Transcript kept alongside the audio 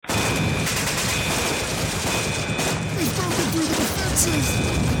fences!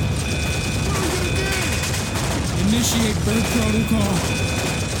 What are we gonna do? Initiate bird protocol.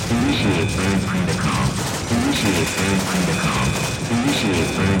 Initiate bird protocol. Initiate bird protocol. Initiate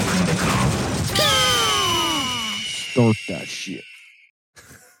bird protocol. Start that shit.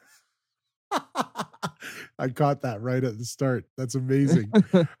 I caught that right at the start. That's amazing.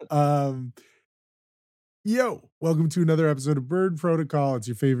 Yo, welcome to another episode of Bird Protocol. It's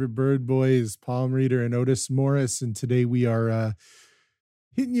your favorite bird boys, Palm Reader and Otis Morris. And today we are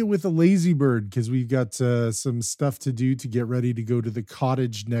hitting you with a lazy bird because we've got some stuff to do to get ready to go to the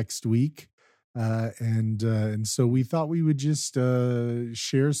cottage next week. And so we thought we would just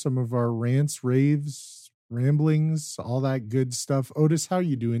share some of our rants, raves, ramblings, all that good stuff. Otis, how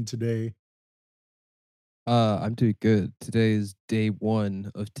you doing today? I'm doing good. Today is day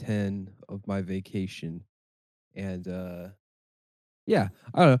 1 of 10 of my vacation. And yeah,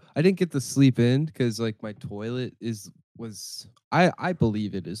 I don't know. I didn't get to sleep in because like my toilet I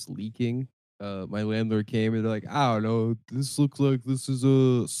believe it is leaking. My landlord came and they're like, I don't know, this looks like this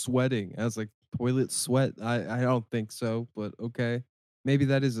is sweating. I was like, toilet sweat? I don't think so, but okay. Maybe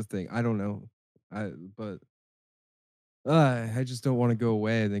that is a thing. I don't know. But I just don't want to go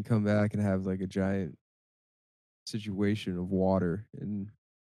away and then come back and have like a giant situation of water. And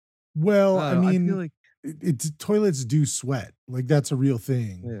Well, I I feel mean, like it's toilets do sweat. Like that's a real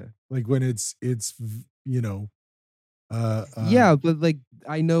thing. yeah. Like when it's you know, Yeah, but like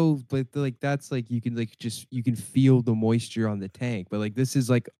I know, but like that's like you can like just you can feel the moisture on the tank, but like this is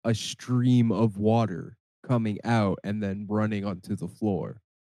like a stream of water coming out and then running onto the floor.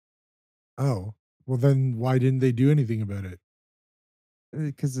 oh, well then why didn't they do anything about it?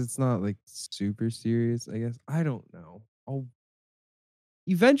 Because it's not like super serious, I guess. I don't know. I'll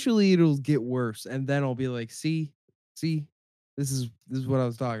eventually it'll get worse, and then I'll be like, see, this is what I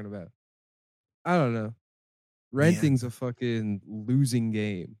was talking about. I don't know. Renting's Man, a fucking losing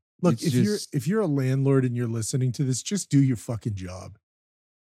game. look, It's just if you're a landlord and you're listening to this, just do your fucking job.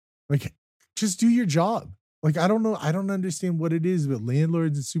 Like, just do your job. Like, I don't know, I don't understand what it is, but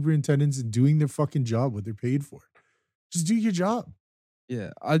landlords and superintendents and doing their fucking job, what they're paid for. Just do your job.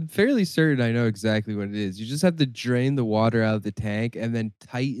 yeah, I'm fairly certain I know exactly what it is. You just have to drain the water out of the tank and then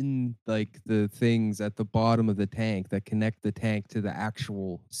tighten like the things at the bottom of the tank that connect the tank to the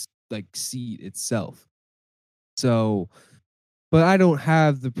actual like seat itself. So, but I don't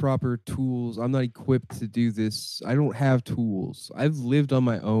have the proper tools. I'm not equipped to do this. I don't have tools. I've lived on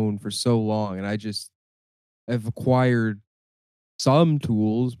my own for so long and I've acquired some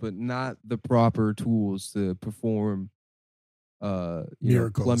tools, but not the proper tools to perform plumbing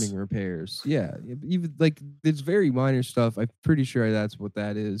Miracles. repairs. Yeah, even like it's very minor stuff. I'm pretty sure that's what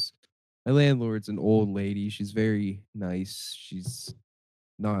that is. My landlord's an old lady. She's very nice. She's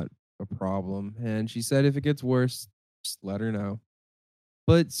not a problem, and she said if it gets worse, just let her know.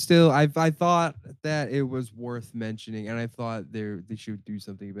 But still, I thought that it was worth mentioning, and I thought they should do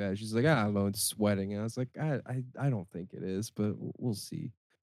something about it. She's like, I don't know, it's sweating, and I was like, I don't think it is, but we'll see.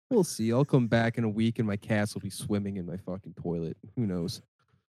 We'll see. I'll come back in a week, and my cats will be swimming in my fucking toilet. Who knows?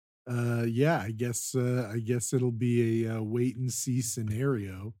 Yeah, I guess it'll be a wait and see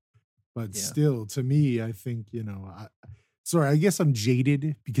scenario. But Yeah. still, to me, I think, sorry, I guess I'm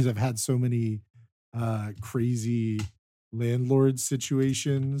jaded because I've had so many crazy landlord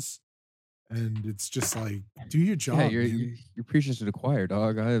situations, and it's just like, do your Yeah, job, you're man. you're preaching to the choir,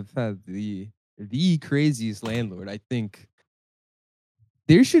 dog. I've had the craziest landlord. I think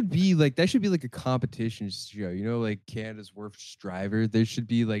there should be like that should be like a competition show. You know, like Canada's Worst Driver. There should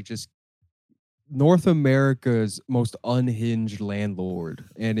be like just North America's most unhinged landlord,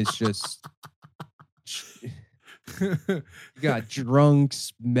 and it's just you got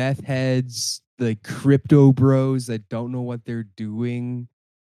drunks, meth heads, like crypto bros that don't know what they're doing.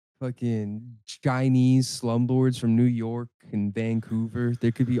 Fucking Chinese slumlords from New York and Vancouver.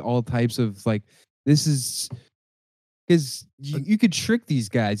 There could be all types of like this is because you could trick these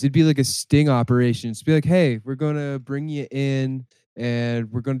guys. It'd be like a sting operation. It's be like, hey, we're gonna bring you in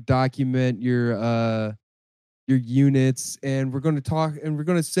and we're gonna document your units and we're gonna talk and we're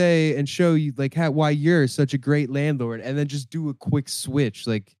gonna say and show you like how why you're such a great landlord and then just do a quick switch.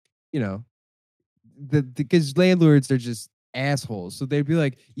 Like, you know, because landlords are just assholes. So they'd be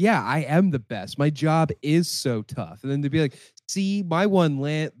like, "Yeah, I am the best. My job is so tough." And then they'd be like, "See, my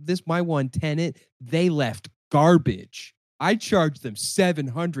one tenant, they left garbage. I charged them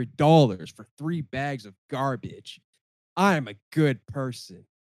 $700 for 3 bags of garbage. I'm a good person.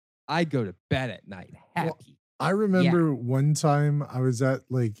 I go to bed at night Well, happy." I Yeah. remember one time I was at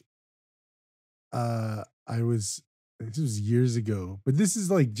like I was this was years ago, but this is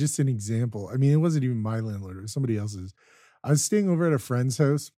like just an example. I mean, it wasn't even my landlord, it was somebody else's. I was staying over at a friend's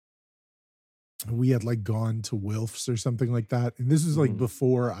house. We had like gone to Wilf's or something like that. And this was like Mhm.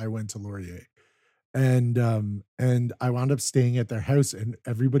 before I went to Laurier. And I wound up staying at their house, and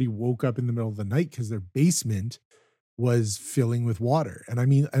everybody woke up in the middle of the night because their basement was filling with water. And I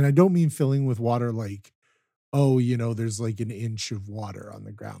mean, and I don't mean filling with water like, oh, there's like an inch of water on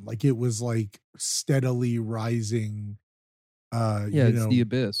the ground. Like it was like steadily rising, uh, Yeah, you it's the know,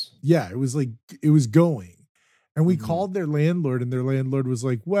 abyss. yeah, it was like it was going. And we Mhm. called their landlord, and their landlord was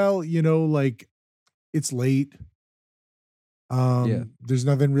like, well, like it's late. Yeah. There's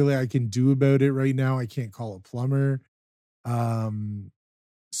nothing really I can do about it right now. I can't call a plumber. Um,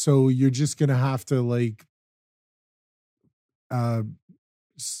 so you're just gonna have to like uh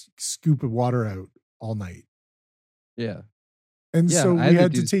scoop of water out all night. Yeah. And Yeah, so I we had to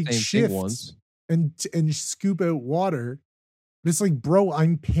had do to the take same thing shifts once. and scoop out water. But it's like, bro,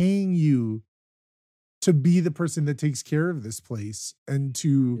 I'm paying you to be the person that takes care of this place and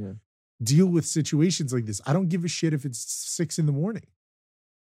to Yeah. deal with situations like this. I don't give a shit if it's 6 in the morning.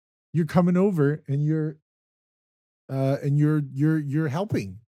 You're coming over and you're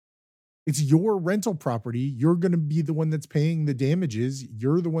helping. It's your rental property. You're gonna be the one that's paying the damages.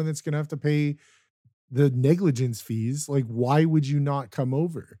 You're the one that's gonna have to pay the negligence fees. Like, why would you not come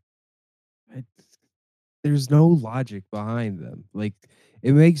over? I There's no logic behind them. Like,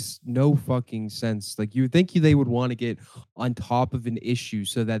 it makes no fucking sense. Like, you would think they would want to get on top of an issue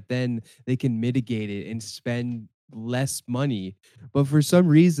so that then they can mitigate it and spend less money. But for some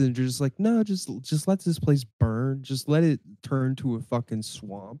reason, they're just like, no, just let this place burn. Just let it turn to a fucking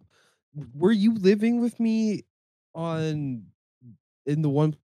swamp. Were you living with me on in the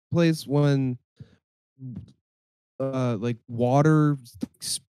one place when like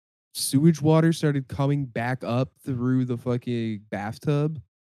sewage water started coming back up through the fucking bathtub?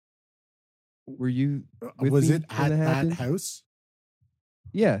 Were you with Was it me when that at that happened? house?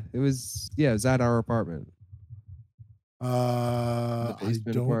 Yeah, it was at our apartment, the I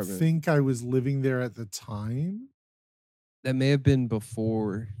basement don't apartment. think I was living there at the time. That may have been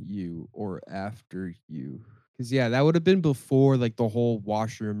before you or after you. Cause yeah, that would have been before like the whole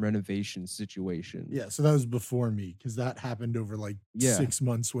washroom renovation situation. Yeah, so that was before me because that happened over like Yeah. 6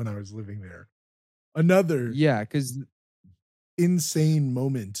 months when I was living there. Another Yeah, cause insane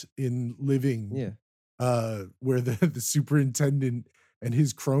moment in living yeah. where the superintendent and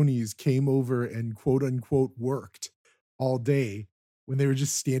his cronies came over and quote unquote worked all day when they were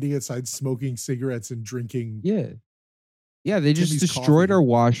just standing outside smoking cigarettes and drinking Yeah. Yeah, they just Timmy's destroyed coffee. our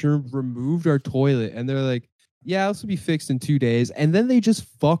washroom, removed our toilet, and they're like, "Yeah, this will be fixed in 2 days." And then they just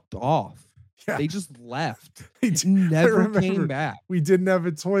fucked off. Yeah. They just left I and never came remember back. we didn't have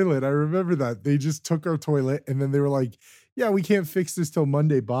a toilet. I remember that. They just took our toilet and then they were like, yeah, we can't fix this till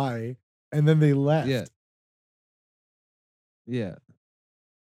Monday. Bye. And then they Yeah, left. yeah,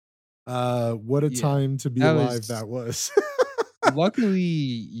 What a yeah. time to be That alive was that was. luckily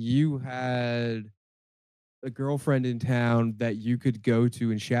you had a girlfriend in town that you could go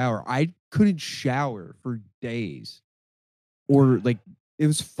to and shower. I couldn't shower for days. Or like it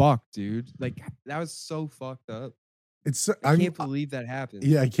was fucked, dude. Like that was so fucked up. It's I I'm can't believe that happened.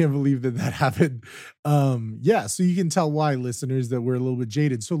 Yeah, I can't believe that that happened. Yeah, so you can tell why, listeners, that we're a little bit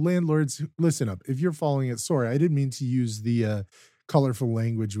jaded. So landlords, listen up. If you're following it, sorry, I didn't mean to use the colorful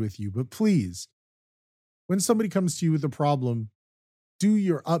language with you, but please, when somebody comes to you with a problem, do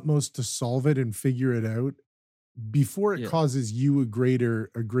your utmost to solve it and figure it out before it Yeah. causes you a greater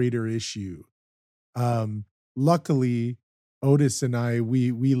issue. Um, Luckily, Otis and I,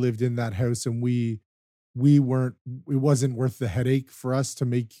 we lived in that house, and we weren't it wasn't worth the headache for us to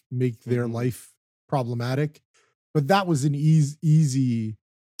make their Mhm. life problematic. But that was an easy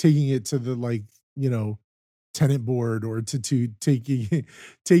taking it to the, like, tenant board, or to taking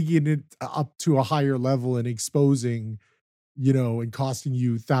taking it up to a higher level and exposing, and costing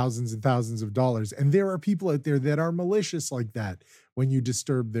you thousands and thousands of dollars. And there are people out there that are malicious like that when you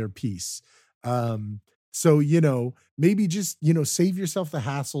disturb their peace. Um, so, maybe just, save yourself the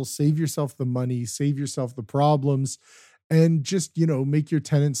hassle, save yourself the money, save yourself the problems, and just, make your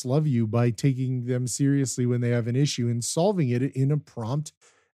tenants love you by taking them seriously when they have an issue and solving it in a prompt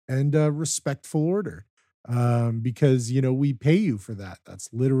and respectful order. Because, we pay you for that. That's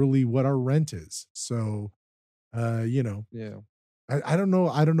literally what our rent is. So, uh, you know, Yeah. I don't know.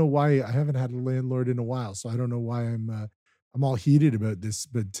 I don't know why I haven't had a landlord in a while, so I don't know why I'm all heated about this.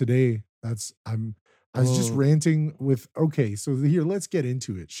 But today, I was just Oh, ranting with. Okay, so here, let's get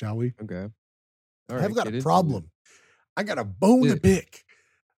into it, shall we? okay. All I've right, got a get into it. problem. I got a bone to Yeah. pick.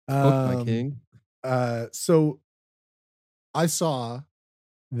 Cook my Um, king. so I saw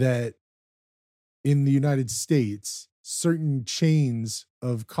that in the United States, certain chains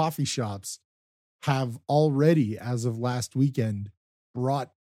of coffee shops have already, as of last weekend,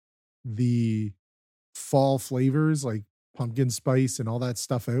 brought the fall flavors like pumpkin spice and all that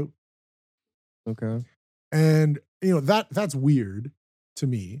stuff out. Okay. And that's weird to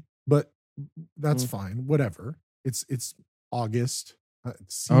me, but that's Mm. fine. Whatever. It's August. It I don't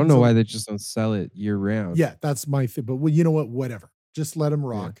seems know why they just don't sell it year round. yeah, that's my thing. But well, you know what? Whatever. Just let them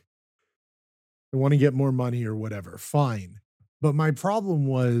rock. They want to get more money or whatever. Fine. But my problem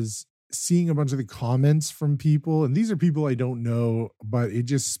was seeing a bunch of the comments from people, and these are people I don't know, but it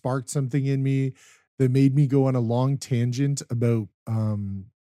just sparked something in me that made me go on a long tangent about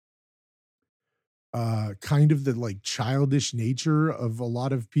kind of the like childish nature of a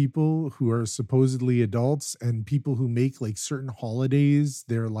lot of people who are supposedly adults and people who make like certain holidays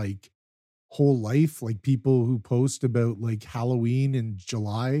their like whole life, like people who post about like Halloween in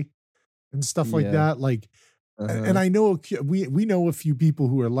July and stuff like Yeah. that. Like, and I know we know a few people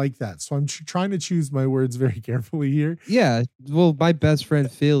who are like that. So I'm trying to choose my words very carefully here. Yeah. Well, my best friend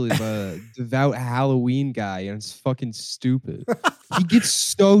Phil is a devout Halloween guy, and it's fucking stupid. He gets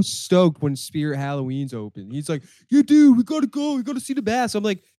so stoked when Spirit Halloween's open. He's like, "Yeah, dude, we gotta go. We gotta see the bass." I'm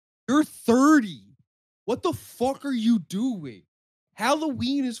like, "You're 30. What the fuck are you doing?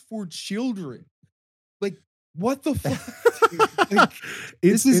 Halloween is for children. Like, what the fuck? Dude? Like,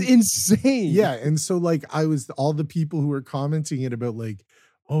 this is insane." Yeah. And so like I was all the people who were commenting it about like,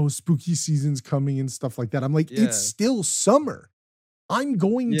 oh, spooky season's coming and stuff like that. I'm like, Yeah. it's still summer. I'm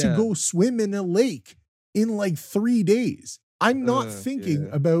going to Yeah. go swim in a lake in like 3 days. I'm not thinking Yeah.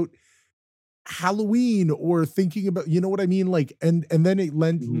 about Halloween or thinking about, you know what I mean? Like, and then it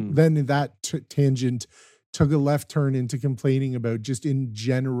Mhm. then that tangent took a left turn into complaining about just in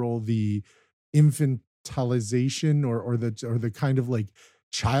general the infantilization or the kind of like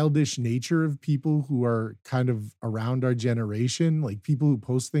childish nature of people who are kind of around our generation, like people who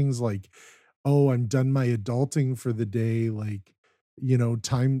post things like, oh, I'm done my adulting for the day, like,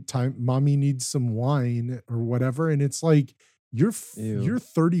 time mommy needs some wine or whatever. And it's like you're Ew.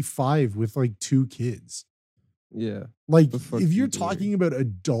 35 with like 2 kids. Yeah. Like The fuck if you you're doing? talking about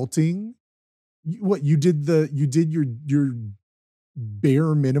adulting, what you did your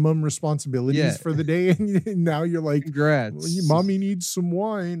bare minimum responsibilities Yeah. for the day, and now you're like, Congrats. mommy needs some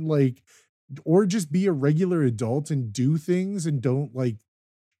wine, like, or just be a regular adult and do things and don't like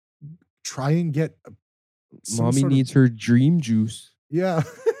try and get some Mommy sort of needs her dream juice. yeah.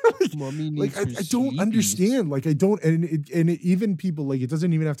 like, Mommy like needs I, her I don't sleepies. understand. Like I don't, even people like it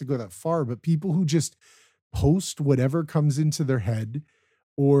doesn't even have to go that far, but people who just post whatever comes into their head,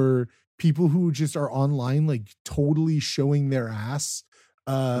 or people who just are online like totally showing their ass,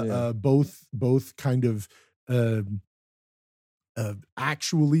 Yeah. both kind of um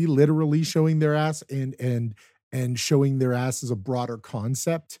actually literally showing their ass and showing their ass as a broader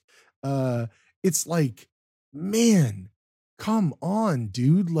concept. uh it's like, man, come on,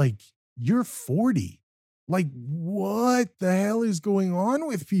 dude, like you're 40. Like what the hell is going on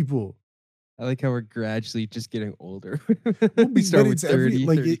with people? I like how we're gradually just getting older. Well, We but start with it's every 30,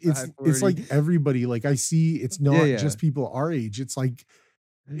 like 35, it's 40. like everybody, like I see it's Yeah, not yeah. just people our age, it's like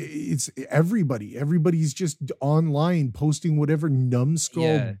it's everybody's just online posting whatever numbskull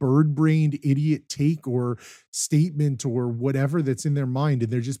Yeah. bird-brained idiot take or statement or whatever that's in their mind,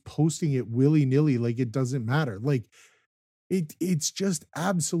 and they're just posting it willy-nilly like it doesn't matter. Like it's just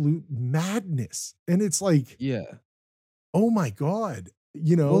absolute madness, and it's like, Yeah. oh my god,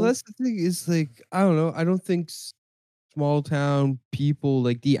 Well, that's the thing is like, I don't know. I don't think small town people,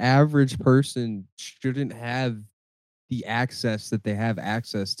 like the average person, shouldn't have the access that they have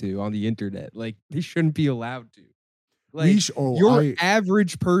access to on the internet. Like they shouldn't be allowed to. we Like oh your I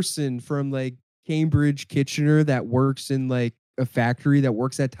average person from like Cambridge, Kitchener that works in like a factory that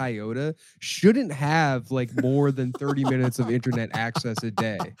works at Toyota shouldn't have like more than 30 minutes of internet access a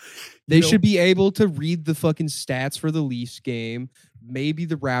day. you They know should be able to read the fucking stats for the Leafs game, maybe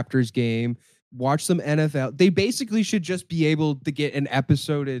the Raptors game, watch some NFL. They basically should just be able to get an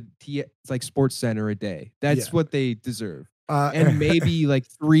episode of like Sports Center a day. That's yeah what they deserve. uh And maybe like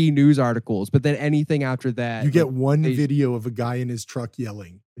 3 news articles, but then anything after that, you like get one they, video of a guy in his truck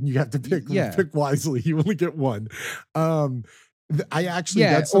yelling, and you have to yeah. pick wisely. You only get one. um I actually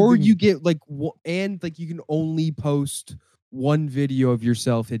Yeah, that's or something. you get like and like you can only post one video of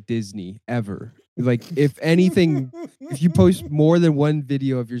yourself at Disney ever. Like if anything, if you post more than one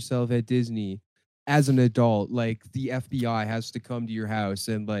video of yourself at Disney as an adult, like the FBI has to come to your house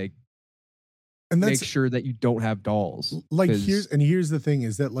and like and make that's sure that you don't have dolls. like, 'Cause here's the thing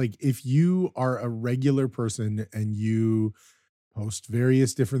is that like if you are a regular person and you post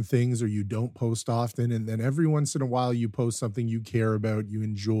various different things or you don't post often, and then every once in a while you post something you care about, you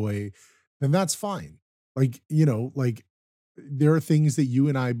enjoy, then that's fine. Like, like there are things that you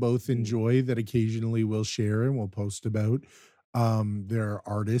and I both Mm, enjoy that occasionally we'll share and we'll post about. There are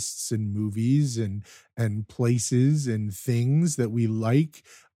artists and movies and places and things that we like,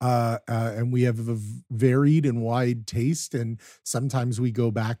 and we have a varied and wide taste. And sometimes we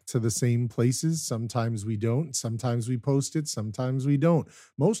go back to the same places, sometimes we don't. Sometimes we post it, sometimes we don't.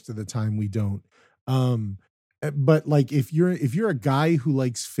 Most of the time we don't. Um, but like if you're a guy who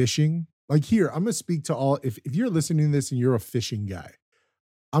likes fishing, like here, I'm gonna speak to all if you're listening to this and you're a fishing guy,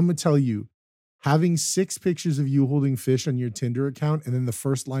 I'm gonna tell you, having 6 pictures of you holding fish on your Tinder account, and then the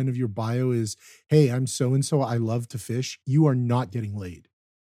first line of your bio is, "Hey, I'm so and so, I love to fish," you are not getting laid.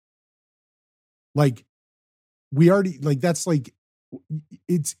 Like, we already like, that's like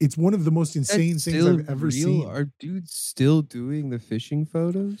it's one of the most that's insane things still I've ever real? seen. Are dudes still doing the fishing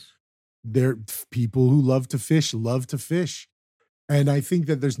photos? There people who love to fish love to fish. And I think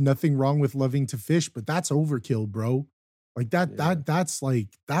that there's nothing wrong with loving to fish, but that's overkill, bro. Like Yeah.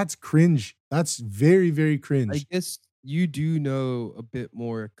 that's cringe. That's very, very I cringe. guess you do know a bit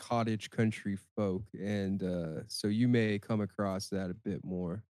more cottage country folk, and so you may come across that a bit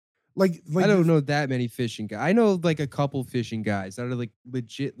more. I Like don't the know that many fishing guys. I know like a couple fishing guys that are like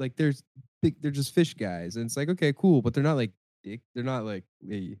legit. Like there's big. They're just fish guys, and it's like okay, cool, but they're not like dick. They're not like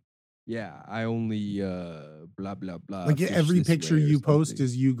hey, yeah, I only blah blah blah like fish every this picture way or you post something.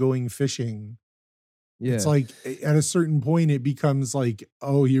 is you going fishing. It's Yeah, like at a certain point it becomes like,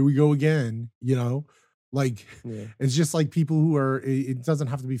 "Oh, here we go again," you know? Like yeah, it's just like people who are it doesn't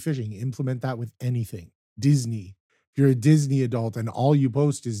have to be fishing. Implement that with anything. Disney. If you're a Disney adult and all you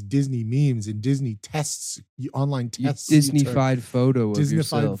post is Disney memes and Disney tests, online you tests you took, Disneyfied photo of Disneyfied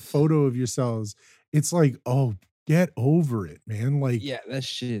yourself. photo of yourselves, it's like, "Oh, get over it, man." Like Yeah, that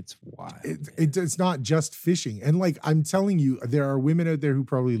shit's wild, man. it's not just fishing. And like I'm telling you, there are women out there who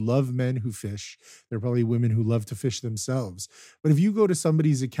probably love men who fish. There are probably women who love to fish themselves. But if you go to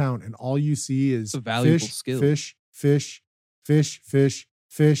somebody's account and all you see It's is a valuable fish, skill. fish, fish, fish, fish,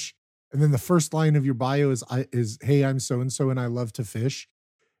 fish, and then the first line of your bio is hey, I'm so and so and I love to fish.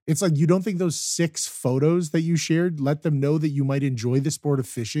 It's like you don't think those 6 photos that you shared let them know that you might enjoy the sport of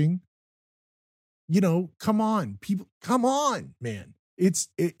fishing? Come on, people, come on, man. It's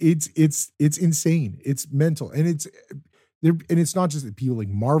insane. It's mental, and it's there, and it's not just people like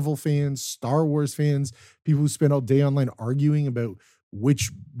Marvel fans, Star Wars fans, people who spend all day online arguing about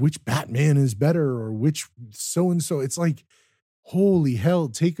which Batman is better or which so and so. It's like, holy hell,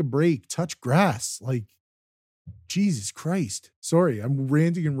 take a break, touch grass, like Jesus Christ. Sorry, I'm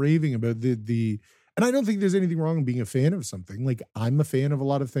ranting and raving about the and I don't think there's anything wrong with being a fan of something. Like I'm a fan of a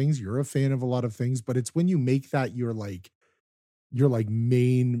lot of things, you're a fan of a lot of things, but it's when you make that your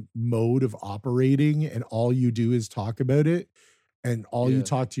main mode of operating and all you do is talk about it and all you Yeah,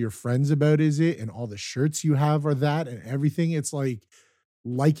 talk to your friends about is it and all the shirts you have are that and everything. It's like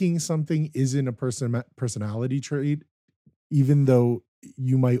liking something isn't a personality trait, even though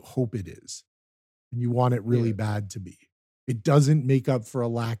you might hope it is and you want it really yeah, bad to be. It doesn't make up for a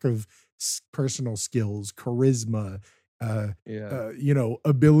lack of personal skills, charisma, uh, yeah,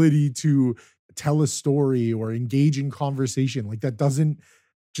 ability to tell a story or engage in conversation. Like that doesn't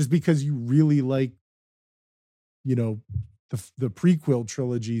just because you really like, you know, the prequel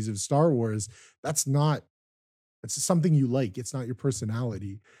trilogies of Star Wars. That's not. It's something you like. It's not your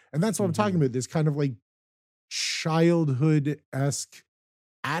personality, and that's what I'm talking mhm, about. This kind of like childhood esque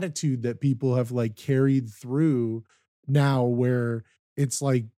attitude that people have like carried through now where it's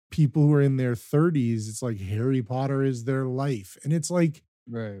like people who are in their 30s, it's like Harry Potter is their life. And it's like,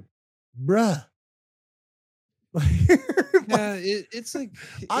 right. bruh, Yeah, like it's like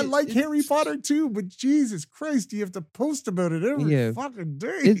I like Harry it's Potter too, but Jesus Christ, you have to post about it every yeah, fucking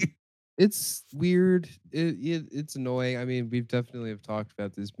day. it it's weird. It's annoying. I mean, we've definitely have talked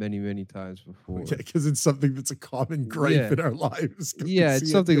about this many times Yeah, before. because it's something that's a common gripe Yeah, in our lives because we yeah, it's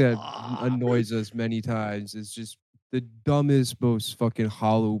see it and something go, that ah. annoys us many times. It's just the dumbest, most fucking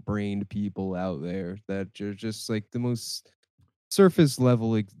hollow-brained people out there that are just like the most surface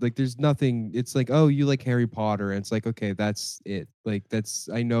level. Like there's nothing. It's like, oh, you like Harry Potter, and it's like, okay, that's it. Like that's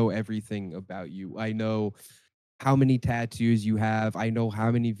I know everything about you. I know how many tattoos you have. I know how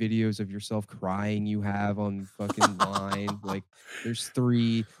many videos of yourself crying you have on fucking line. Like there's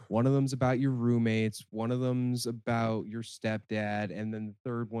 3. One of them's about your roommates, one of them's about your stepdad, and then the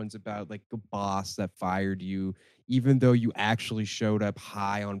third one's about like the boss that fired you, even though you actually showed up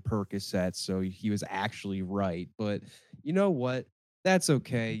high on Percocet, so he was actually right. But you know what? That's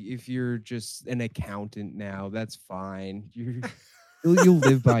okay. If you're just an accountant now, that's fine. You'll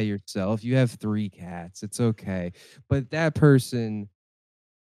live by yourself. You have 3 cats. It's okay. But that person,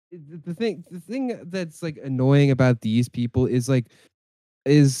 the thing that's like annoying about these people is like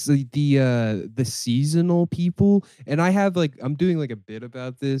the seasonal people. And I have like I'm doing like a bit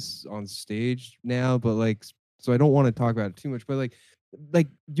about this on stage now, but like so I don't want to talk about it too much, but like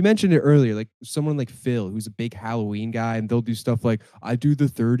you mentioned it earlier, like someone like Phil, who's a big Halloween guy, and they'll do stuff like I do the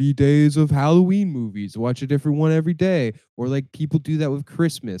 30 days of Halloween movies, watch a different one every day, or like people do that with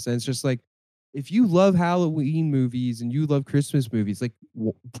Christmas, and it's just like if you love Halloween movies and you love Christmas movies, like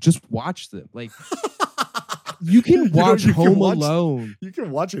just watch them. Like you can watch Home Alone You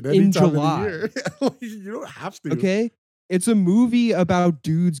can watch it any in time of the July. year. Like, you don't have to. Okay. It's a movie about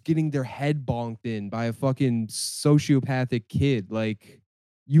dudes getting their head bonked in by a fucking sociopathic kid. Like,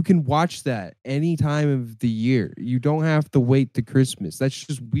 you can watch that any time of the year. You don't have to wait to Christmas. That's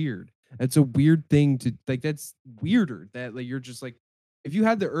just weird. That's a weird thing to like. That's weirder that like you're just like, if you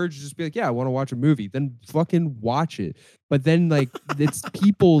had the urge to just be like, yeah, I want to watch a movie, then fucking watch it. But then like it's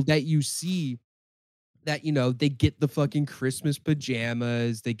people that you see that they get the fucking Christmas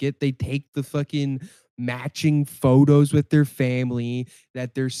pajamas, they take the fucking matching photos with their family,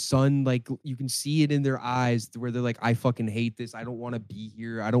 that their son, like you can see it in their eyes where they're like, I fucking hate this, I don't want to be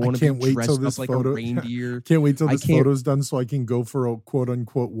here, I don't I want to be can't wait till dressed this up like photo. a reindeer. Can't wait till I this can't. photo's done so I can go for a quote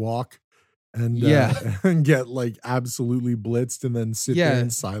unquote walk and Yeah. and get like absolutely blitzed and then sit there Yeah. in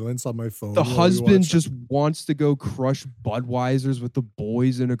silence on my phone. The while we husband watch just wants to go crush Budweisers with the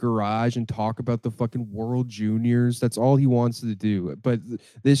boys in a garage and talk about the fucking World Juniors. That's all he wants to do. But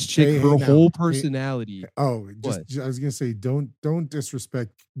this chick, Hey, her now. whole Hey, personality. Oh, What? I was gonna say, don't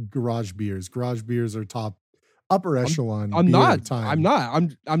disrespect garage beers. Garage beers are upper echelon I'm beer not. of time. I'm not.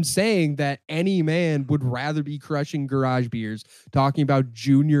 I'm saying that any man would rather be crushing garage beers, talking about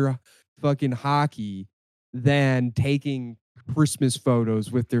junior fucking hockey, than taking Christmas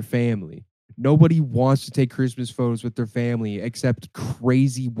photos with their family. Nobody wants to take Christmas photos with their family except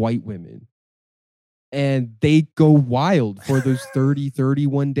crazy white women. And they go wild for those 30,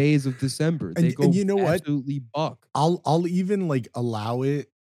 31 days of December. They go And you know what? absolutely buck. I'll even like allow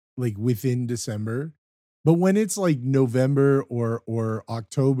it like within December. But when it's like November or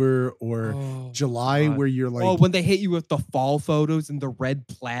October or July, God. where you're like, when they hit you with the fall photos and the red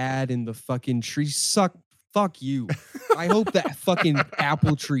plaid and the fucking tree, fuck you. I hope that fucking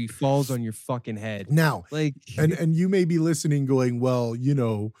apple tree falls on your fucking head. now, Like, and you may be listening going, well,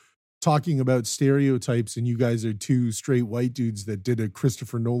 talking about stereotypes, and you guys are 2 straight white dudes that did a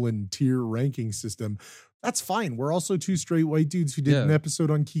Christopher Nolan tier ranking system. That's fine. We're also 2 straight white dudes who did an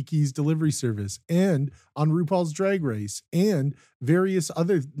episode on Kiki's Delivery Service and on RuPaul's Drag Race and various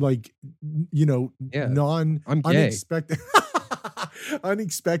other like, I'm gay.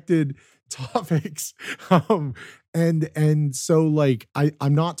 unexpected topics. And so like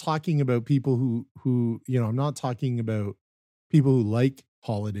I'm not talking about people who I'm not talking about people who like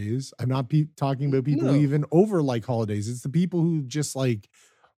holidays. I'm not talking about people who even over like holidays. It's the people who just like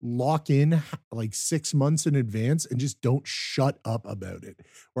lock in like 6 months in advance and just don't shut up about it.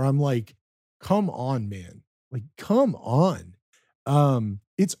 Where I'm like, come on, man. Like, come on.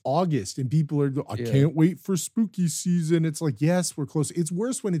 It's August and people are, I can't wait for spooky season. It's like, yes, we're close. It's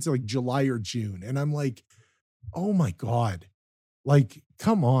worse when it's like July or June. And I'm like, oh my God. Like,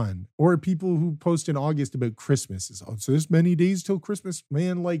 come on. Or people who post in August about Christmas is, so there's many days till Christmas,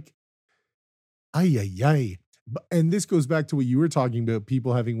 man. Like, ay. And this goes back to what you were talking about,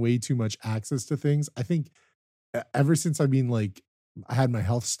 people having way too much access to things. I think ever since I've been like, I had my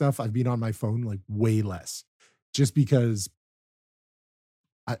health stuff, I've been on my phone like way less, just because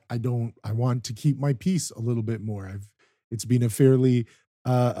I want to keep my peace a little bit more. It's been a fairly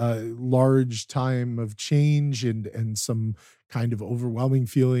large time of change and some kind of overwhelming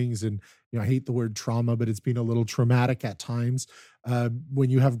feelings. And, I hate the word trauma, but it's been a little traumatic at times when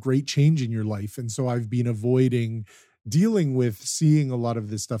you have great change in your life. And so I've been avoiding dealing with seeing a lot of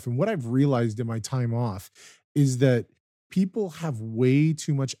this stuff. And what I've realized in my time off is that people have way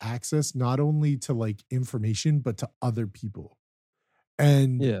too much access, not only to like information, but to other people.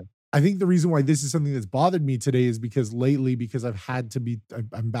 And I think the reason why this is something that's bothered me today is because lately, because I've had to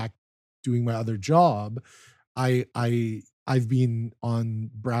I'm back doing my other job. I've been on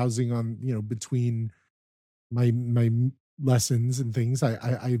browsing on, between my lessons and things.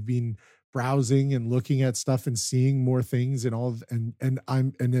 I've been browsing and looking at stuff and seeing more things and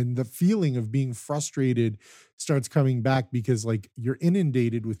then the feeling of being frustrated starts coming back because like you're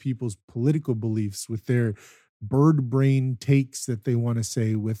inundated with people's political beliefs, with their bird brain takes that they want to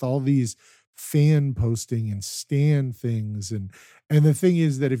say, with all these fan posting and stan things And the thing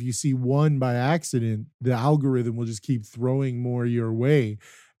is that if you see one by accident, the algorithm will just keep throwing more your way.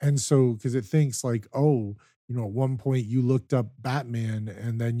 And so, because it thinks like, oh, at one point you looked up Batman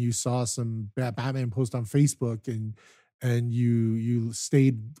and then you saw some Batman post on Facebook, and you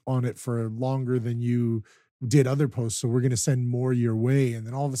stayed on it for longer than you did other posts. So we're going to send more your way. And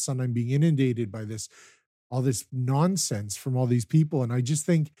then all of a sudden I'm being inundated by all this nonsense from all these people. And I just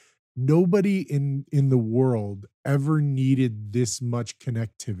think nobody in the world ever needed this much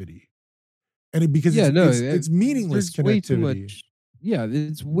connectivity. And because Yeah, no, it's meaningless there's way too connectivity. much. Yeah,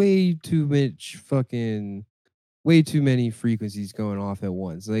 it's way too much fucking way too many frequencies going off at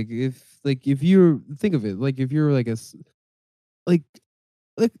once. Like if you're think of it, like if you're like like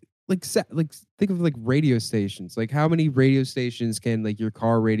like think of like radio stations. Like how many radio stations can like your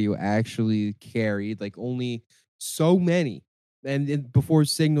car radio actually carry? Like only so many. And before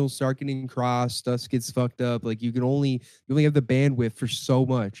signals start getting crossed, stuff gets fucked up. Like you only have the bandwidth for so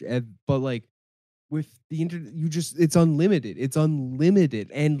much. And but like with the internet, it's unlimited. It's unlimited.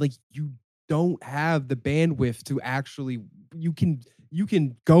 And like you don't have the bandwidth to actually you can you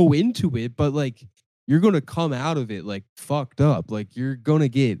can go into it, but like you're gonna come out of it like fucked up. Like you're gonna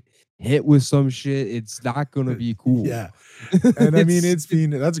get hit with some shit. It's not gonna be cool. Yeah. And I mean, It's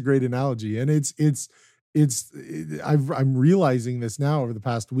that's a great analogy. And I'm realizing this now over the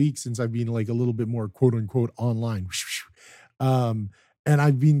past week since I've been like a little bit more quote unquote online. Um, and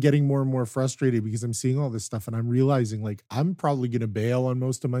I've been getting more and more frustrated because I'm seeing all this stuff and I'm realizing like I'm probably going to bail on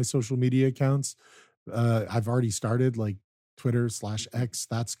most of my social media accounts. I've already started like Twitter/X,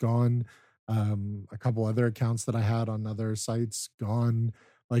 that's gone. A couple other accounts that I had on other sites gone.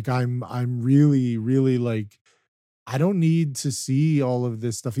 Like I'm really, really like I don't need to see all of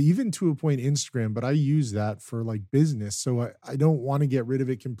this stuff, even to a point Instagram, but I use that for like business. So I don't want to get rid of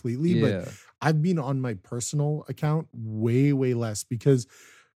it completely, but yeah. I've been on my personal account way, way less because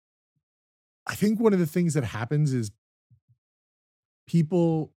I think one of the things that happens is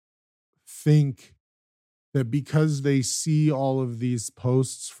people think that because they see all of these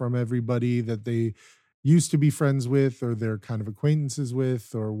posts from everybody that they used to be friends with or they're kind of acquaintances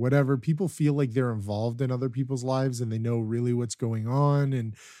with or whatever, people feel like they're involved in other people's lives and they know really what's going on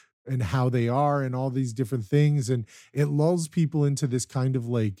and how they are and all these different things, and it lulls people into this kind of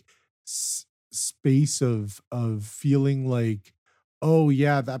like space of feeling like, oh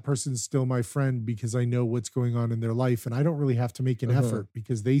yeah, that person's still my friend because I know what's going on in their life and I don't really have to make an Uh-huh. effort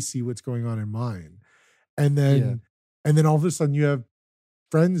because they see what's going on in mine. And Yeah. then all of a sudden you have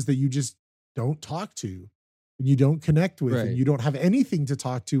friends that you just don't talk to and you don't connect with and Right. you don't have anything to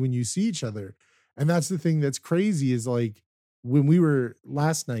talk to when you see each other. And that's the thing that's crazy is like when we were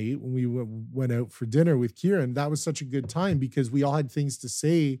last night, when we went out for dinner with Kieran, that was such a good time because we all had things to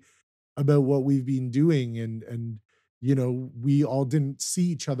say about what we've been doing, and we all didn't see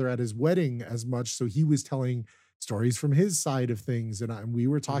each other at his wedding as much, so he was telling stories from his side of things, and we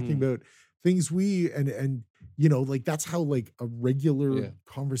were talking Mhm. about things and like that's how like a regular Yeah.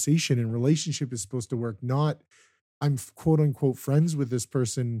 conversation and relationship is supposed to work. Not I'm quote unquote friends with this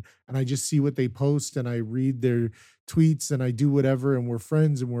person and I just see what they post and I read their tweets and I do whatever and we're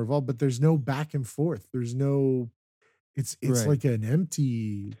friends and we're involved, but there's no back and forth. There's no it's Right. like an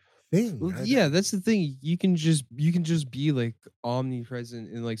empty thing. Well, yeah, that's the thing. You can just be like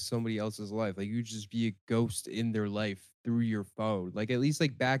omnipresent in like somebody else's life. Like you just be a ghost in their life through your phone. Like at least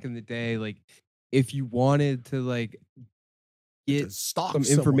like back in the day, like if you wanted to like To get stalk some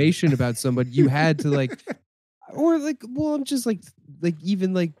someone. information about somebody, you had to like or like well I'm just like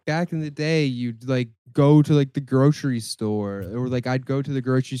even like back in the day you'd like go to like the grocery store or like I'd go to the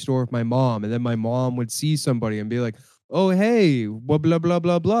grocery store with my mom and then my mom would see somebody and be like, oh hey, blah blah blah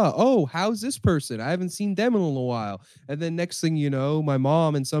blah blah, oh how's this person, I haven't seen them in a little while. And then next thing you know, my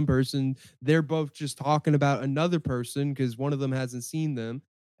mom and some person, they're both just talking about another person because one of them hasn't seen them.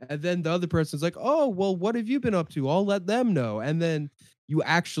 And then the other person's like, oh well, what have you been up to, I'll let them know. And then you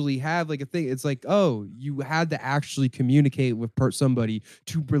actually have like a thing. It's like, oh, you had to actually communicate with somebody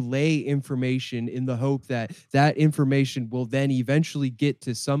to relay information in the hope that that information will then eventually get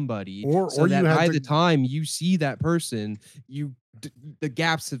to somebody, or so you that had by to the time you see that person, you the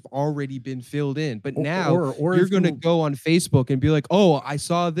gaps have already been filled in. But now or you're if going to you go on Facebook and be like, oh, I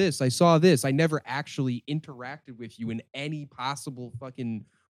saw this, I saw this, I never actually interacted with you in any possible fucking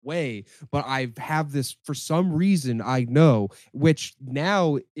way, but I have this for some reason I know, which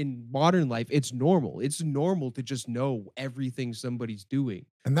now in modern life, it's normal. It's normal to just know everything somebody's doing,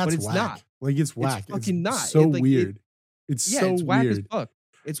 and but that's it's not. whack. Like it's It's whack. It's fucking not. so It like it. weird. It's Yeah, so it's whack as weird. fuck.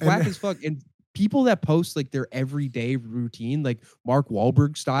 It's And whack as fuck. And people that post like their everyday routine, like Mark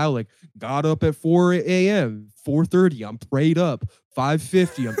Wahlberg style, like got up at 4 a.m., 4:30, I'm prayed up,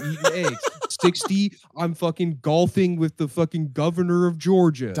 5:50, I'm eating eggs, 60, I'm fucking golfing with the fucking governor of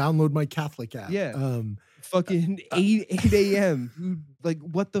Georgia. Download my Catholic app. Yeah. Fucking 8 a.m. Who, like,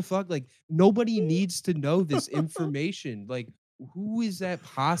 what the fuck? Like, nobody needs to know this information. Like, who is that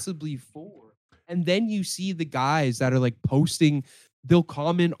possibly for? And then you see the guys that are like posting, they'll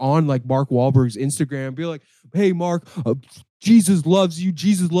comment on like Mark Wahlberg's Instagram, be like, hey, Mark, Jesus loves you.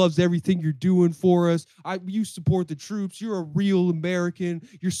 Jesus loves everything you're doing for us. You support the troops. You're a real American.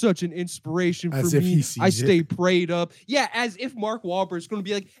 You're such an inspiration As for if me. he sees I stay it. prayed up. Yeah, as if Mark Wahlberg's going to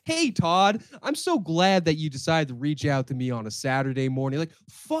be like, hey, Todd, I'm so glad that you decided to reach out to me on a Saturday morning. Like,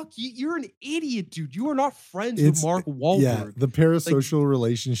 fuck you. You're an idiot, dude. You are not friends with Mark Wahlberg. Yeah, the parasocial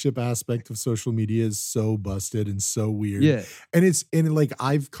relationship aspect of social media is so busted and so weird. Yeah. And like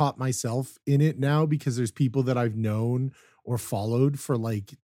I've caught myself in it now because there's people that I've known or followed for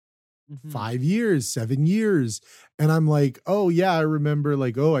like 5 years, 7 years. And I'm like, oh yeah, I remember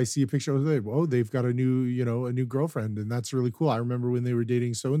like, oh, I see a picture of them. Oh, they've got a new girlfriend. And that's really cool. I remember when they were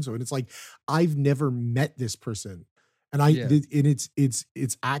dating so-and-so. And it's like, I've never met this person. And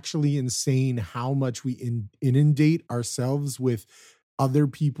it's actually insane how much we inundate ourselves with other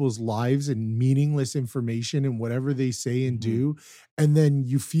people's lives and meaningless information and whatever they say and do. And then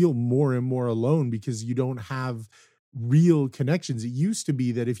you feel more and more alone because you don't have real connections. It used to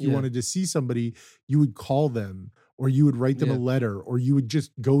be that if you wanted to see somebody, you would call them or you would write them a letter or you would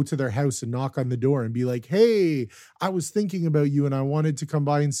just go to their house and knock on the door and be like, hey, I was thinking about you and I wanted to come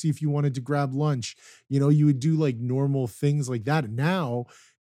by and see if you wanted to grab lunch. You would do like normal things like that. Now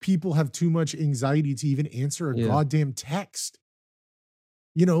people have too much anxiety to even answer a goddamn text.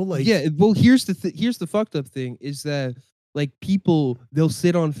 Well, here's the fucked up thing is that like people, they'll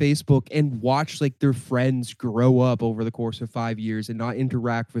sit on Facebook and watch like their friends grow up over the course of 5 years and not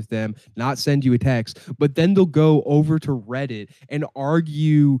interact with them, not send you a text, but then they'll go over to Reddit and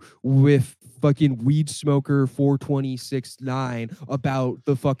argue with fucking weed smoker 426.9 about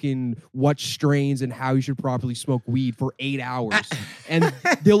the fucking what strains and how you should properly smoke weed for 8 hours. And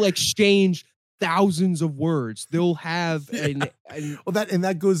they'll exchange thousands of words. They'll have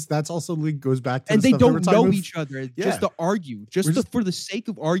that's also goes back to and the they stuff don't we were talking know about. each other just to argue, for the sake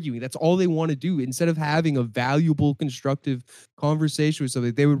of arguing. That's all they want to do. Instead of having a valuable, constructive conversation with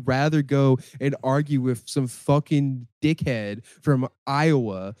somebody, they would rather go and argue with some fucking dickhead from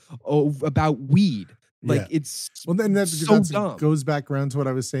Iowa about weed. Like it's then that's dumb. Goes back around to what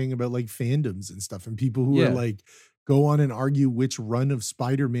I was saying about like fandoms and stuff and people who are like go on and argue which run of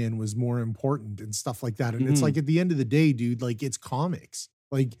Spider-Man was more important and stuff like that. And it's like, at the end of the day, dude, like it's comics.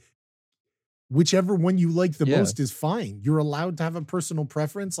 Like whichever one you like the most is fine. You're allowed to have a personal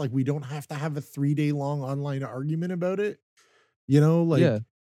preference. Like we don't have to have a 3-day long online argument about it. I don't know.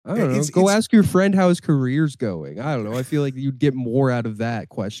 Go ask your friend how his career's going. I don't know. I feel like you'd get more out of that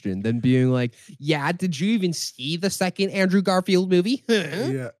question than being like, yeah, did you even see the second Andrew Garfield movie?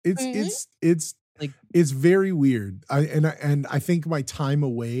 Yeah, it's very weird. I think my time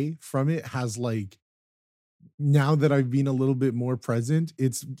away from it has like, now that I've been a little bit more present,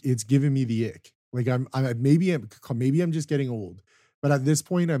 it's giving me the ick. Like maybe I'm just getting old, but at this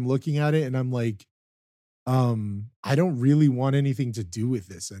point I'm looking at it and I'm like, I don't really want anything to do with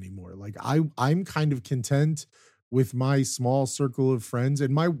this anymore. Like I'm kind of content with my small circle of friends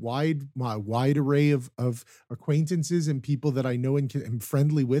and my wide array of acquaintances and people that I know and am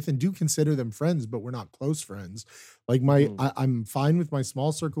friendly with and do consider them friends, but we're not close friends. Like I'm fine with my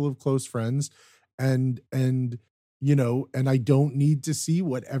small circle of close friends and I don't need to see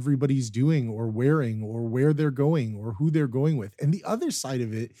what everybody's doing or wearing or where they're going or who they're going with. And the other side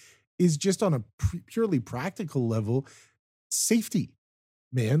of it is just on a purely practical level, safety,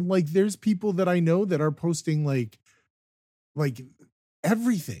 man. Like there's people that I know that are posting like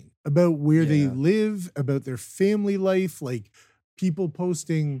everything about where they live, about their family life, like people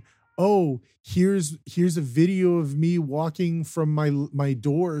posting, oh, here's a video of me walking from my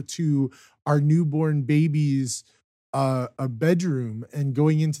door to our newborn baby's a bedroom and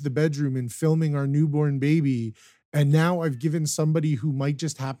going into the bedroom and filming our newborn baby. And now I've given somebody who might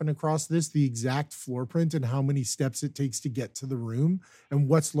just happen across this the exact floor print and how many steps it takes to get to the room and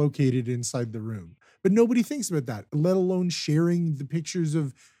what's located inside the room. But nobody thinks about that, let alone sharing the pictures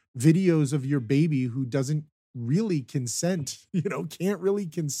of videos of your baby who doesn't really consent, can't really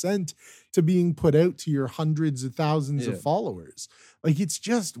consent to being put out to your hundreds of thousands of followers. Like, it's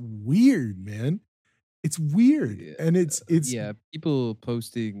just weird, man. It's weird. And it's people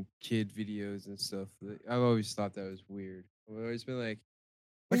posting kid videos and stuff. I've always thought that was weird. I've always been like,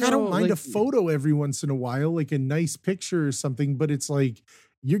 Like, I don't mind a photo every once in a while, like a nice picture or something, but it's like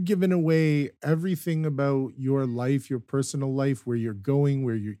you're giving away everything about your life, your personal life, where you're going,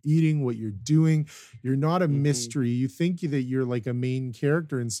 where you're eating, what you're doing. You're not a Mhm. mystery. You think that you're like a main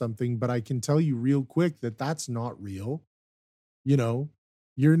character in something, but I can tell you real quick that that's not real. You know, No.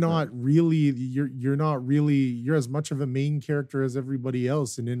 you're not really you're as much of a main character as everybody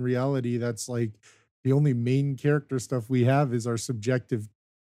else. And in reality, that's like the only main character stuff we have is our subjective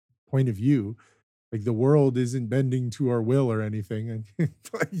point of view. Like the world isn't bending to our will or anything. And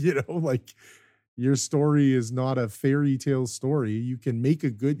like your story is not a fairy tale story. You can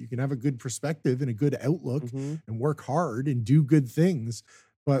have a good perspective and a good outlook Mhm. and work hard and do good things.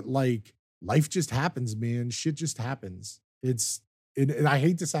 But like life just happens, man. Shit just happens. And I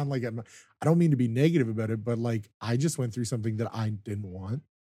hate to sound like I don't mean to be negative about it, but like I just went through something that I didn't want,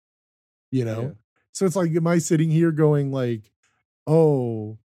 you Yeah. know? So it's like, am I sitting here going like,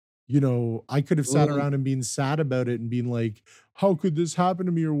 oh, I could have sat Well, around and been sad about it and been like, how could this happen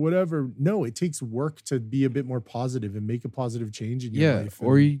to me or whatever? No, it takes work to be a bit more positive and make a positive change in your yeah, life.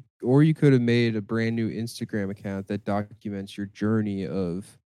 or And you could have made a brand new Instagram account that documents your journey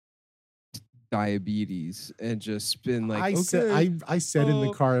of diabetes and just been like, I said "Okay, I said in the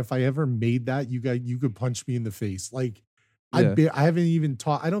uh" car, if I ever made that, you could punch me in the face. Like Yeah. I haven't even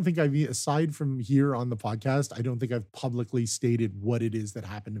taught I don't think aside from here on the podcast, I don't think I've publicly stated what it is that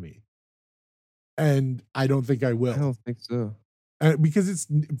happened to me. And I don't think I I will. don't think so. Because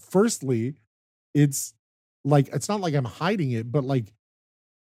firstly, it's like it's not like I'm hiding it, but like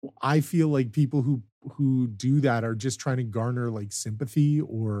I feel like people who do that are just trying to garner like sympathy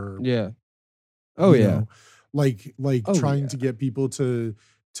or Yeah. Oh, you yeah. know, like Oh, trying to yeah. get people to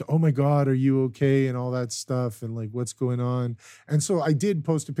oh my god, are you okay and all that stuff and like what's going on. And so I did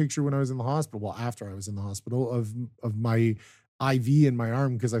post a picture when I was in the hospital, well after I was in the hospital of my IV in my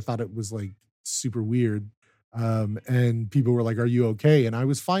arm because I thought it was like super weird. And people were like, "Are you okay?" And I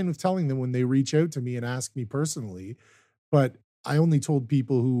was fine with telling them when they reach out to me and ask me personally, but I only told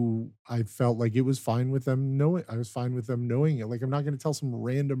people who I felt like it was fine with them knowing I was fine with them knowing it. Like, I'm not gonna tell some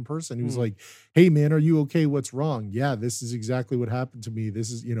random person who's Hmm. like, "Hey, man, are you okay? What's wrong?" "Yeah, this is exactly what happened to me.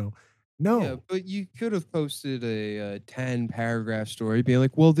 This is," Yeah, No. but you could have posted a 10 paragraph story being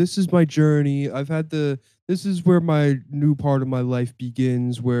like, "Well, this is my journey. This is where my new part of my life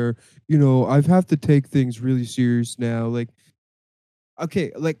begins where, I've have to take things really serious now." Like,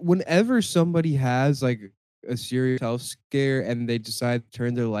 okay, like whenever somebody has like a serious health scare and they decide to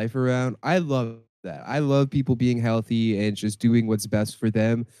turn their life around, I love that. I love people being healthy and just doing what's best for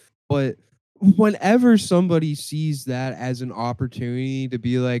them. But whenever somebody sees that as an opportunity to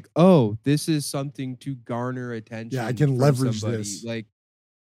be like, oh, this is something to garner Yeah, I attention can from leverage somebody, this. like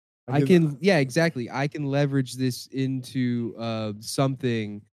I I can can, yeah, exactly. I can leverage this into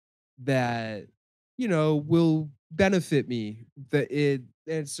something that will benefit me.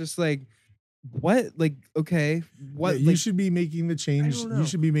 It's just like what, like, okay, Yeah, what, like, I don't you know.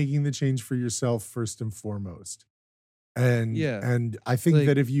 should be making the change for yourself first and foremost. And Yeah, and like, I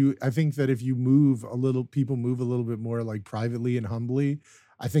think that if you move a little people move a little bit more like privately and humbly,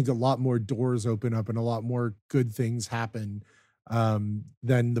 I think a lot more doors open up and a lot more good things happen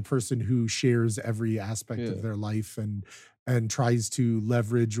than the person who shares every aspect of yeah, their life and tries to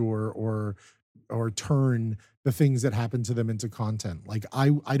leverage or turn the things that happen to them into content. Like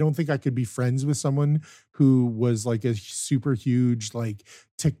I don't think I could be friends with someone who was like a super huge like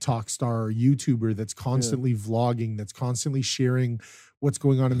TikTok star or YouTuber that's yeah, constantly vlogging, that's constantly sharing what's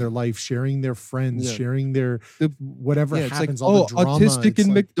going on in their life, sharing their friends, yeah. sharing their The whatever Yeah, it's like, happens, all the "Oh, drama. autistic It's in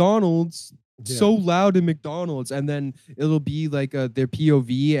like, McDonald's, yeah. so loud in McDonald's," and then it'll be like, their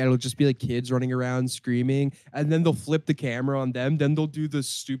POV, and it'll just be like kids running around screaming, and then they'll flip the camera on them, then they'll do the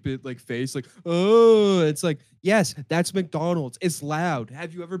stupid, like, face, like, "Oh," it's like, "Yes, that's McDonald's, it's loud.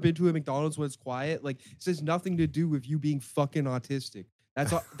 Have you ever been to a McDonald's when it's quiet? Like, this has nothing to do with you being fucking autistic.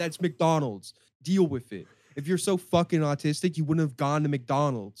 That's McDonald's. Deal with it. If you're so fucking autistic, you wouldn't have gone to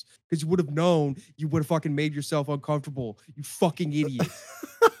McDonald's because you would have known you would have fucking made yourself uncomfortable. You fucking idiot.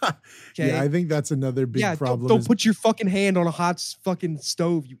 Yeah, I Okay. think that's another big Yeah. Don't problem don't is put your fucking hand on a hot fucking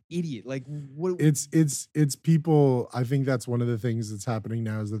stove, you idiot. Like what? it's people. I think that's one of the things that's happening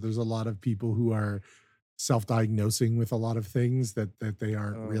now is that there's a lot of people who are self-diagnosing with a lot of things that they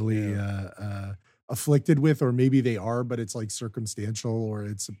aren't Oh really yeah. afflicted with, or maybe they are, but it's like circumstantial or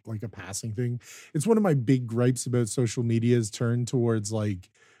it's like a passing thing. It's one of my big gripes about social media's turn towards like,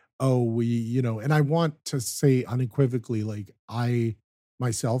 oh, and I want to say unequivocally, like I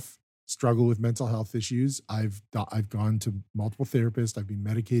myself struggle with mental health issues. I've gone to multiple therapists, I've been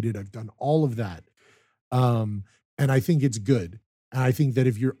medicated, I've done all of that. Um, and I think it's good. And I think that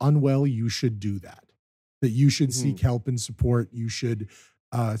if you're unwell, you should do that. That you should seek Mhm. help and support. You should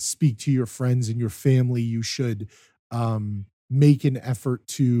speak to your friends and your family. You should make an effort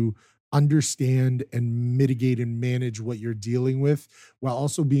to understand and mitigate and manage what you're dealing with while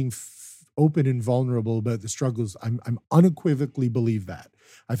also being open and vulnerable about the struggles. I'm unequivocally believe that.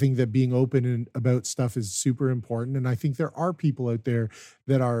 I think that being open and about stuff is super important. And I think there are people out there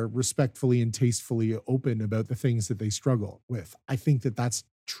that are respectfully and tastefully open about the things that they struggle with. I think that that's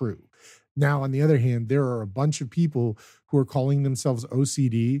true. Now, on the other hand, there are a bunch of people who are calling themselves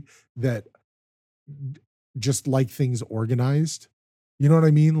OCD that just like things organized. You know what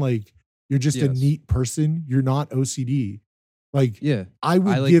I mean? Like you're just a Yes. neat person. You're not OCD. Like Yeah. I I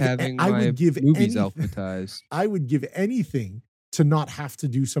would like give having I my would give movies anything alphabetized. I would give anything to not have to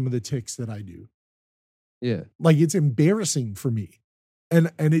do some of the ticks that I do. Yeah. Like it's embarrassing for me. And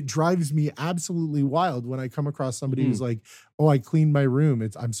it drives me absolutely wild when I come across somebody who's Mhm. like, "Oh, I cleaned my room.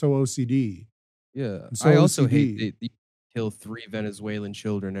 I'm so OCD. Yeah. I'm so I also hate OCD." that you kill 3 Venezuelan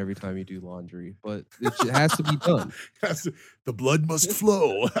children every time you do laundry, but it has to be done. The blood must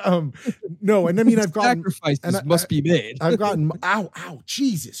flow. No, and I mean I've gotten and Sacrifices must be made. I've gotten ow,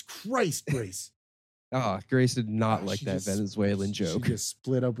 Jesus Christ, Grace. Ah, Grace did not like She that just Venezuelan she joke. just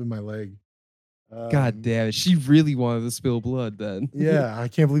split open my leg. God damn it. She really wanted to spill blood then. Yeah, I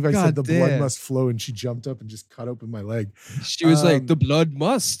can't believe I said God the blood damn. must flow and she jumped up and just cut open my leg. She was like, "The blood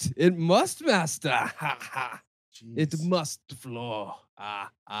must. It must, master. Ha ha. It Jeez. must flow.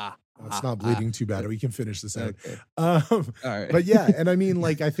 It's not bleeding too bad. We can finish this out. Okay. All right. But yeah, and I mean,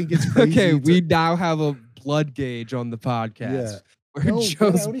 like, I think it's crazy. Okay, we now have a blood gauge on the podcast where No, get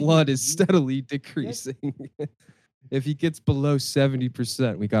Joe's outta blood here, is you- steadily decreasing. If he gets below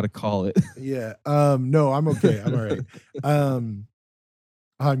 70%, we got to call it. Yeah. No, I'm okay. I'm all right.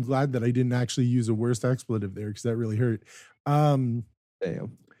 I'm glad that I didn't actually use a worst expletive there because that really hurt. Damn.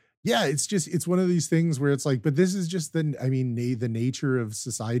 Yeah, it's one of these things where it's like, but this is just the nature of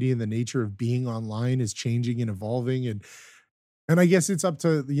society and the nature of being online is changing and evolving. And I guess it's up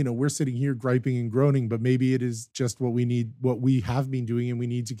to, we're sitting here griping and groaning, but maybe it is just what we have been doing and we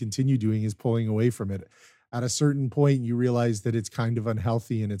need to continue doing is pulling away from it. At a certain point, you realize that it's kind of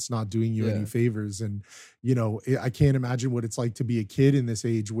unhealthy and it's not doing you any Yeah. favors. And, I can't imagine what it's like to be a kid in this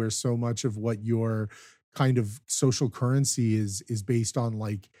age where so much of what your kind of social currency is based on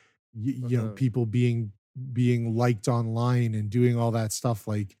like, people being liked online and doing all that stuff.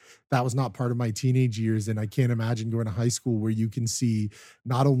 Like that was not part of my teenage years. And I can't imagine going to high school where you can see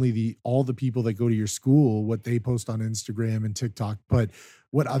not only all the people that go to your school, what they post on Instagram and TikTok, but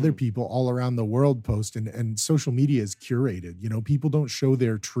what other people all around the world post. And social media is curated. People don't show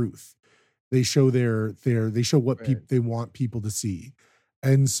their truth. They show they show what people Right. they want people to see.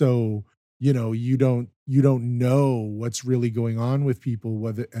 And so, you don't know what's really going on with people,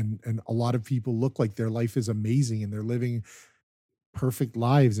 whether and a lot of people look like their life is amazing and they're living perfect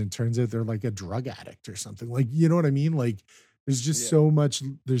lives, and turns out they're like a drug addict or something. Like, you know what I mean? Like there's just Yeah.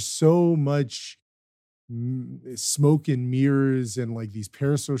 there's so much smoke and mirrors and like these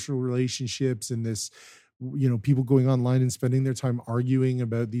parasocial relationships and this, people going online and spending their time arguing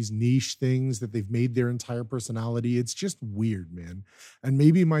about these niche things that they've made their entire personality. It's just weird, man. And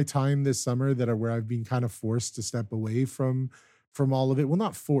maybe my time this summer where I've been kind of forced to step away from all of it. Well,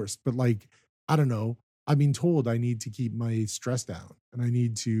 not forced, but like, I don't know. I've been told I need to keep my stress down and I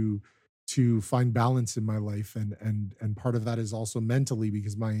need to find balance in my life. And part of that is also mentally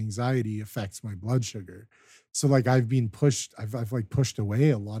because my anxiety affects my blood sugar. So like I've like pushed away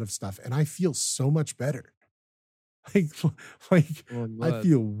a lot of stuff and I feel so much better. Like, like Oh, I'm I glad.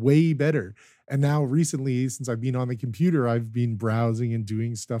 feel way better. And now recently, since I've been on the computer, I've been browsing and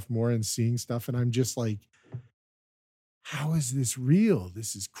doing stuff more and seeing stuff. And I'm just like, how is this real?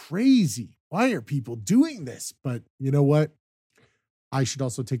 This is crazy. Why are people doing this? But you know what? I should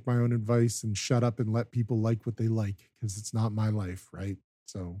also take my own advice and shut up and let people like what they like because it's not my life, right?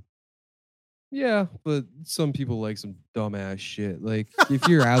 So Yeah, but some people like some dumbass shit. Like if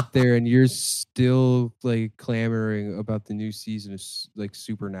you're out there and you're still like clamoring about the new season of like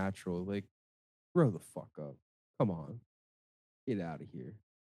Supernatural, like grow the fuck up. Come on. Get out of here.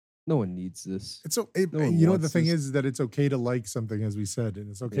 No one needs this. it's so No one the wants thing this. is that it's okay to like something, as we said, and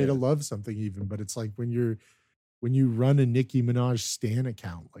it's okay to Yeah. love something even, but it's like when you run a Nicki Minaj Stan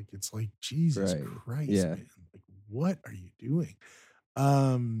account, like it's like Jesus Right. Christ, Yeah. man. Like, what are you doing?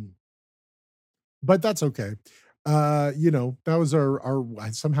 But that's okay. That was our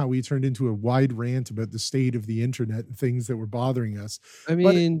somehow we turned into a wide rant about the state of the internet and things that were bothering us. I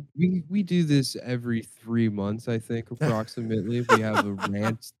But mean, we do this every 3 months, I think, approximately. We have a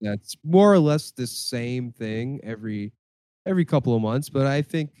rant that's more or less the same thing every every couple of months, but I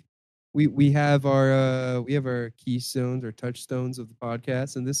think we have our keystones or touchstones of the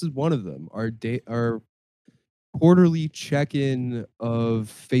podcast, and this is one of them. Our quarterly check-in of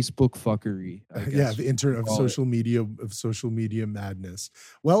Facebook fuckery, I Yeah, guess the you inter could of call it. social media madness.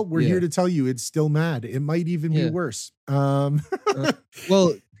 Well, we're here Yeah, to tell you it's still mad. It might even be yeah. worse. Uh,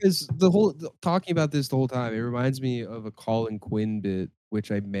 well, because talking about this the whole time, it reminds me of a Colin Quinn bit,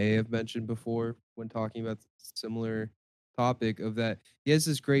 which I may have mentioned before when talking about similar topic of that. He has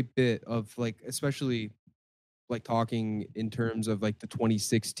this great bit of like, especially like talking in terms of like the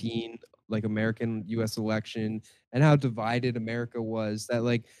 2016 like American US election and how divided America was, that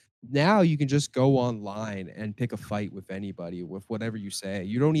like now you can just go online and pick a fight with anybody with whatever you say.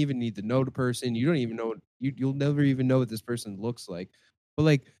 You don't even need to know the person. You don't even know you'll never even know what this person looks like. But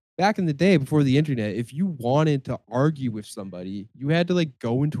like back in the day before the internet, if you wanted to argue with somebody, you had to like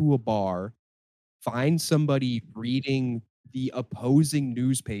go into a bar, find somebody reading the opposing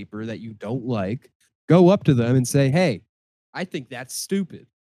newspaper that you don't like, go up to them and say, "Hey, I think that's stupid."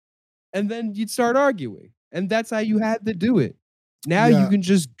 And then you'd start arguing. And that's how you had to do it. Now you Yeah, can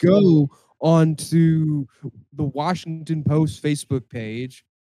just go onto the Washington Post Facebook page,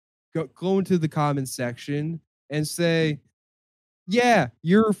 go into the comments section and say, "Yeah,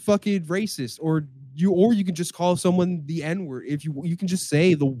 you're fucking racist," or you can just call someone the N-word. If you can just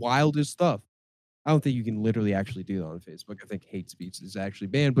say the wildest stuff. I don't think you can literally actually do that on Facebook. I think hate speech is actually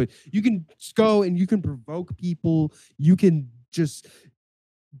banned, but you can just go and you can provoke people. You can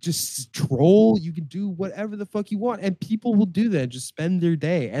just troll. You can do whatever the fuck you want, and people will do that. Just spend their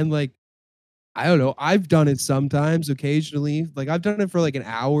day and like I don't know. I've done it sometimes, occasionally. Like I've done it for like an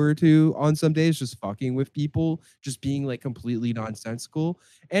hour or two on some days, just fucking with people, just being like completely nonsensical.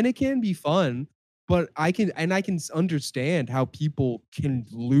 And it can be fun, but I can understand how people can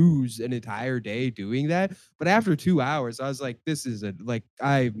lose an entire day doing that. But after 2 hours, I was like, this isn't like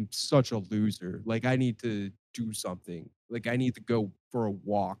I'm such a loser. Like I need to do something. Like I need to go for a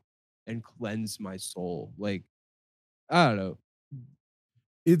walk and cleanse my soul. Like, I don't know.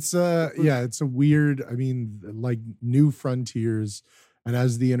 it's But yeah, it's a weird, I mean, like new frontiers, and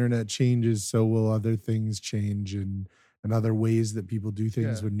as the internet changes, so will other things change, and other ways that people do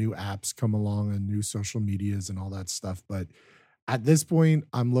things yeah. when new apps come along and new social medias and all that stuff. But at this point,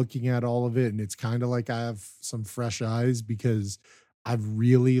 I'm looking at all of it and it's kind of like I have some fresh eyes because I've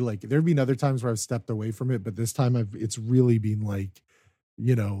really like there've been other times where I've stepped away from it, but this time it's really been like,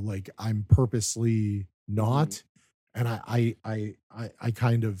 like I'm purposely Mhm. not. And I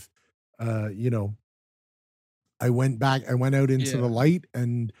kind of uh, you know, I went out into the Yeah. light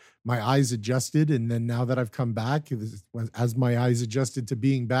and my eyes adjusted. And then now that I've come back, as my eyes adjusted to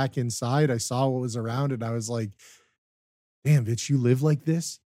being back inside, I saw what was around and I was like, damn, bitch, you live like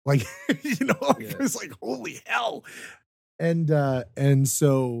this? Like, like I Yeah. was like, holy hell. And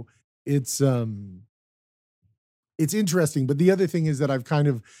so it's it's interesting. But the other thing is that I've kind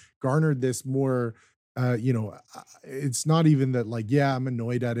of garnered this more it's not even that like, yeah, I'm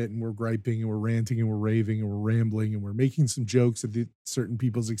annoyed at it and we're griping and we're ranting and we're raving and we're rambling and we're making some jokes at certain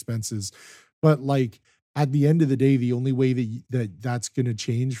people's expenses. But like at the end of the day, the only way that's going to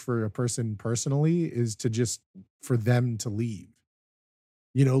change for a person personally is to just for them to leave.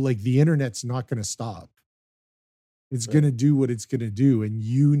 Like the internet's not going to stop. It's going Right. to do what it's going to do, and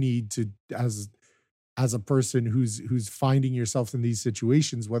you need to, as a person who's finding yourself in these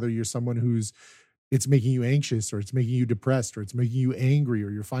situations, whether you're someone who's it's making you anxious or it's making you depressed or it's making you angry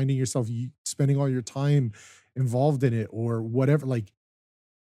or you're finding yourself spending all your time involved in it or whatever, like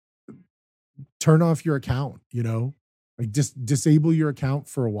turn off your account, like just disable your account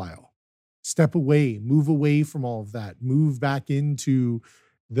for a while. Step away, move away from all of that, move back into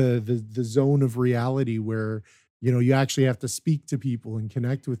the zone of reality where you actually have to speak to people and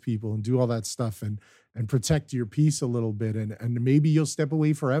connect with people and do all that stuff and protect your peace a little bit, and maybe you'll step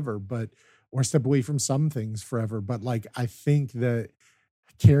away forever, but or step away from some things forever. But like I think that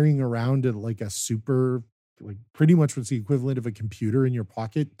carrying around it like a super like pretty much what's the equivalent of a computer in your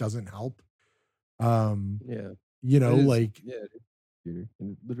pocket doesn't help. um Yeah. It is. like Yeah, it is computer,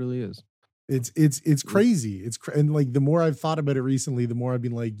 and it literally is. it's It crazy. And like the more I've thought about it recently, the more I've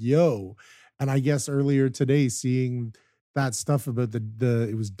been like, yo. And I guess earlier today, seeing that stuff about the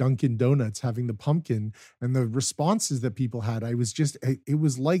it was Dunkin' Donuts having the pumpkin and the responses that people had, I was just it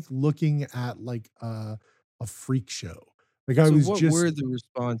was like looking at like a freak show. Like I So was what just were the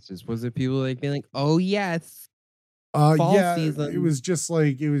responses? Was it people like being like, "Oh yeah, it's fall yeah, season."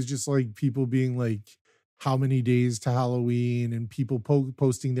 it was just like people being like, how many days to Halloween, and people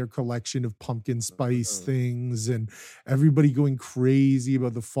posting their collection of pumpkin spice Uh-huh. things, and everybody going crazy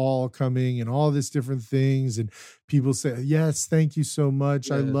about the fall coming and all this different things. And people say, yes, thank you so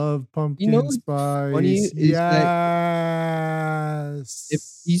much. I Yeah. love You know pumpkin what's funny spice. is that if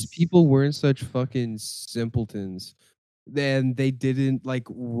these Yes. people weren't such fucking simpletons, then they didn't like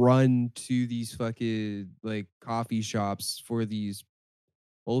run to these fucking like coffee shops for these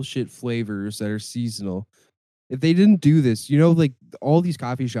bullshit flavors that are seasonal. If they didn't do this, like all these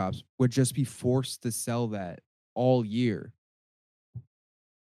coffee shops would just be forced to sell that all year,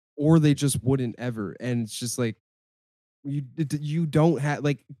 or they just wouldn't ever. And it's just like you don't have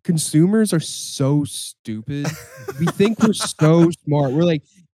like consumers are so stupid. We think we're so smart. We're like,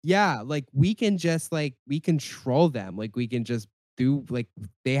 yeah, like we can just like we control them. Like we can just do like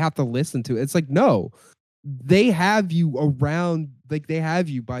they have to listen to it. It's like no, they have you around, like they have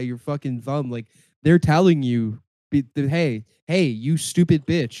you by your fucking thumb. Like they're telling you, hey, you stupid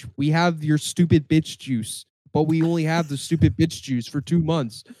bitch, we have your stupid bitch juice, but we only have the stupid bitch juice for 2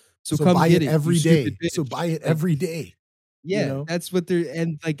 months. So So come buy get it it, you every stupid day. So bitch. buy it Like, every day, you yeah, know? that's what they're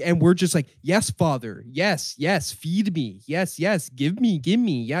and we're just like, yes, father, yes, yes, feed me, yes, yes, give me,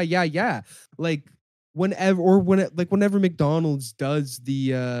 yeah, yeah, yeah. Like whenever McDonald's does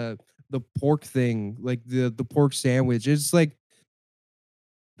the pork thing, like the pork sandwich, it's like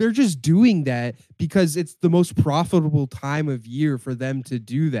they're just doing that because it's the most profitable time of year for them to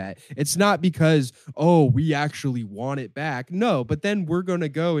do that. It's not because, oh, we actually want it back. No, but then we're going to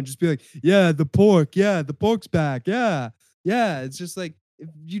go and just be like, yeah, the pork's back. Yeah. Yeah. It's just like, if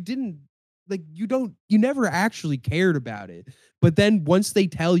you didn't, like, you never actually cared about it. But then once they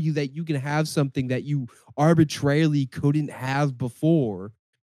tell you that you can have something that you arbitrarily couldn't have before,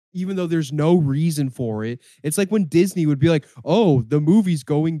 even though there's no reason for it. It's like when Disney would be like, "Oh, the movie's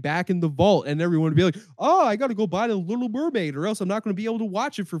going back in the vault," and everyone would be like, "Oh, I got to go buy the Little Mermaid, or else I'm not going to be able to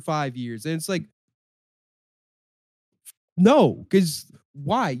watch it for 5 years." And it's like, no, because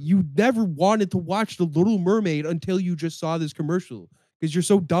why? You never wanted to watch the Little Mermaid until you just saw this commercial because you're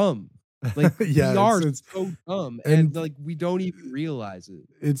so dumb. Like we Yeah, are it's so dumb, and and like we don't even realize it.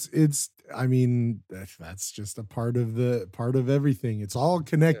 it's I mean, that's just a part of everything. It's all Yeah.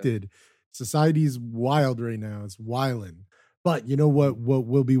 connected. Society's wild right now. It's wilding. But you know what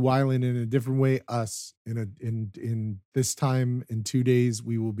will be wilding in a different way? Us in this time in 2 days,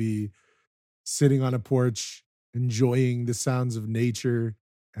 we will be sitting on a porch, enjoying the sounds of nature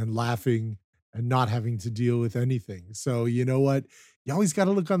and laughing and not having to deal with anything. So you know what? You always got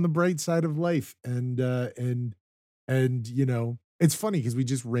to look on the bright side of life. And it's funny because we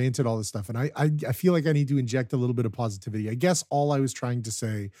just ranted all this stuff, and I feel like I need to inject a little bit of positivity. I guess all I was trying to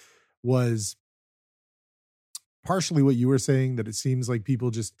say was partially what you were saying, that it seems like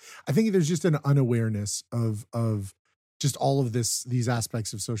people just, I think there's just an unawareness of just all of these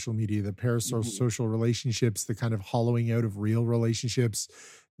aspects of social media, the Mhm. parasocial relationships, the kind of hollowing out of real relationships,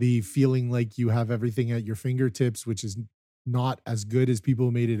 the feeling like you have everything at your fingertips, which is not as good as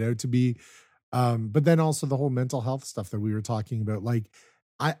people made it out to be. But then also the whole mental health stuff that we were talking about. Like,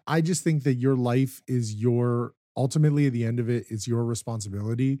 I just think that your life is your, ultimately at the end of it, it's your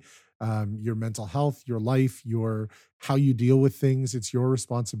responsibility. Your mental health, your life, your how you deal with things, it's your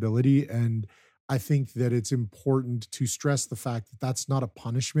responsibility. And I think that it's important to stress the fact that that's not a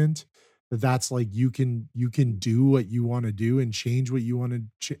punishment. That that's like you can do what you want to do and change what you want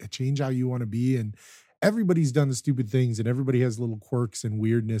to change how you want to be. And everybody's done the stupid things, and everybody has little quirks and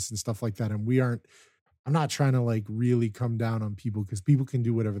weirdness and stuff like that. And we aren't, I'm not trying to like really come down on people because people can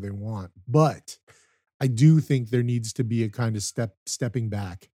do whatever they want. But I do think there needs to be a kind of stepping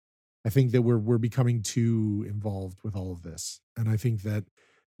back. I think that we're becoming too involved with all of this. And I think that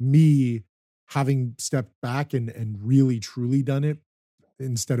me having stepped back and really truly done it,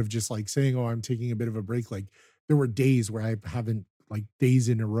 instead of just like saying, "Oh, I'm taking a bit of a break." Like there were days where I haven't, like days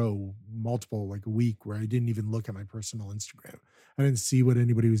in a row, multiple, like a week, where I didn't even look at my personal Instagram. I didn't see what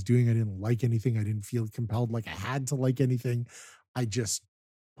anybody was doing. I didn't like anything. I didn't feel compelled like I had to like anything. I just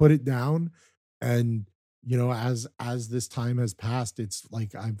put it down. And as this time has passed, it's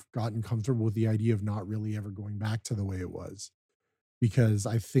like I've gotten comfortable with the idea of not really ever going back to the way it was, because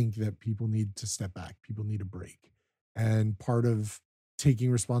I think that people need to step back. People need a break. And part of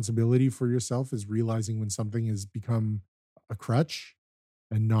taking responsibility for yourself is realizing when something has become a crutch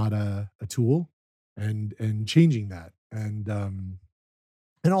and not a tool, and changing that. And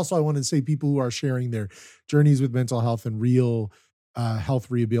also I want to say, people who are sharing their journeys with mental health and real health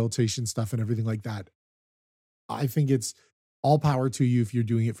rehabilitation stuff and everything like that, I think it's all power to you if you're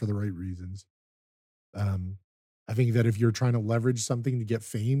doing it for the right reasons. Um, I think that if you're trying to leverage something to get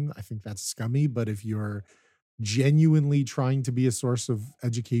fame, I think that's scummy. But if you're genuinely trying to be a source of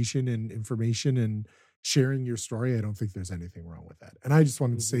education and information and sharing your story, I don't think there's anything wrong with that. And I just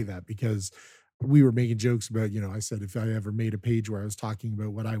wanted to say Mhm. that because we were making jokes about, I said if I ever made a page where I was talking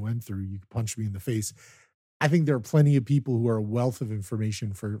about what I went through, you could punch me in the face. I think there are plenty of people who are a wealth of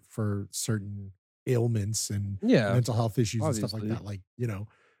information for certain ailments and Yeah, mental health issues and stuff like obviously. that.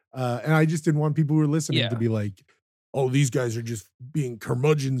 And I just didn't want people who are listening to Yeah. be like, oh, these guys are just being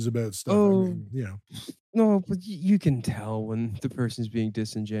curmudgeons about stuff. I Oh, mean, no, but you can tell when the person's being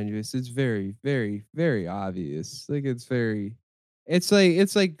disingenuous. It's very, very, very obvious. Like it's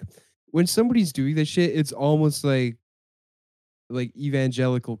like when somebody's doing this shit, it's almost like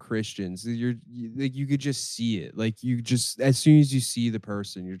evangelical Christians. Like you could just see it. Like you just as soon as you see the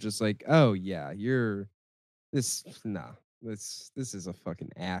person, you're just like, oh yeah, you're this nah. This is a fucking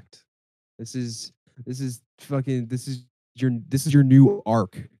act. This is this is your new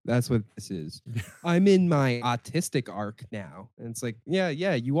arc. That's what this is. I'm in my autistic arc now. And it's like, yeah,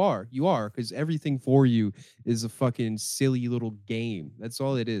 yeah, you are. You are, because everything for you is a fucking silly little game. That's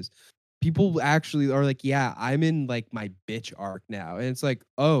all it is. People actually are like, yeah, I'm in like my bitch arc now. And it's like,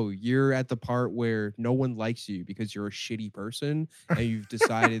 oh, you're at the part where no one likes you because you're a shitty person and you've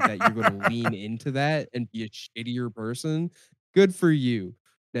decided that you're going to lean into that and be a shittier person. Good for you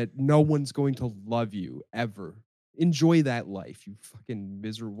that no one's going to love you ever. Enjoy that life, you fucking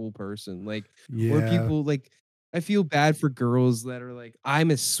miserable person. Like, or yeah. people like, I feel bad for girls that are like,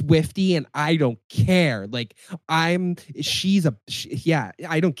 I'm a Swifty and I don't care. Like, yeah,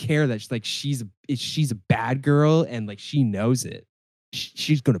 I don't care that she's a bad girl and like she knows it.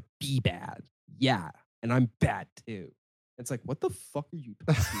 She's gonna be bad. Yeah, and I'm bad too. It's like, what the fuck are you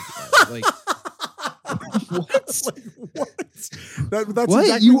talking about? Like, what? Like, what? That's What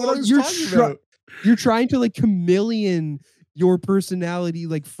exactly you what I are? was talking about. You're trying to like chameleon your personality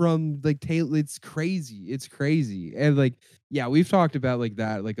like from like Taylor. It's crazy. It's crazy. And like, yeah, we've talked about like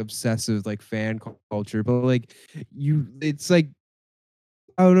that, like obsessive like fan culture, but like it's like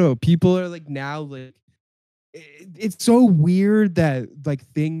I don't know. People are like now like it's so weird that like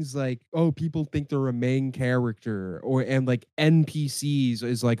things like people think they're a main character or and like NPCs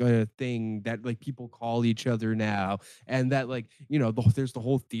is like a thing that like people call each other now, and that like there's the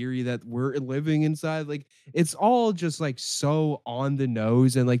whole theory that we're living inside, like it's all just like so on the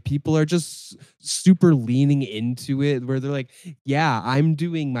nose, and like people are just super leaning into it where they're like, yeah, I'm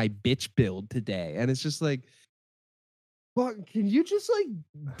doing my bitch build today, and it's just like, but can you just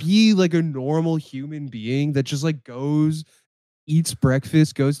like be like a normal human being that just like goes, eats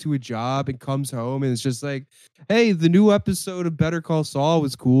breakfast, goes to a job, and comes home and it's just like, hey, the new episode of Better Call Saul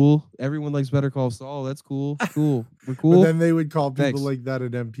was cool. Everyone likes Better Call Saul. That's cool. Cool. We're But cool. then they would call people Thanks. like that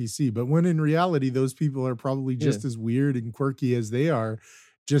an NPC. But when in reality, those people are probably Yeah. just as weird and quirky as they are,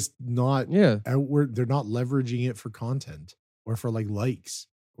 just not Yeah. outward. They're not leveraging it for content or for like likes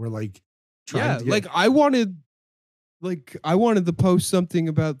or like trying Yeah. to get. Like I wanted to post something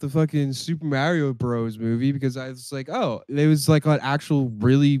about the fucking Super Mario Bros. Movie because I was like, oh, it was like an actual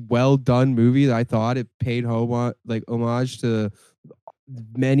really well done movie that I thought it paid homage to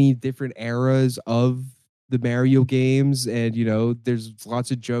many different eras of the Mario games, and there's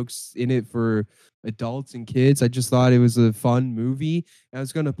lots of jokes in it for adults and kids. I just thought it was a fun movie. I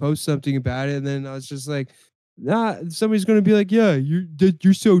was gonna post something about it, and then I was just like, nah, somebody's gonna be like, yeah,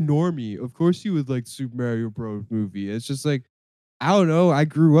 you're so normy. Of course you would like Super Mario Bros. Movie. It's just like, I don't know. I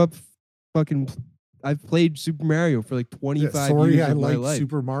grew up fucking. I've played Super Mario for like Yeah, 25 sorry, years I of my like life.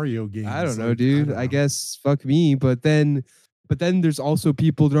 Super Mario I don't games. know, Like, I dude. don't I know. guess fuck me. But then there's also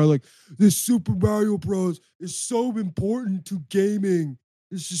people that are like, this Super Mario Bros. Is so important to gaming.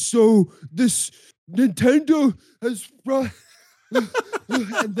 This is so this Nintendo has and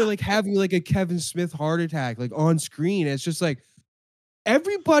they're like having like a Kevin Smith heart attack like on screen. It's just like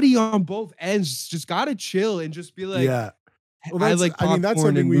everybody on both ends just gotta chill and just be like, Yeah. Well, I like I mean, that's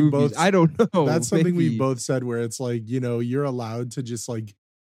popcorn something and we movies. both, I don't know, that's something we maybe. both said where it's like, you're allowed to just like,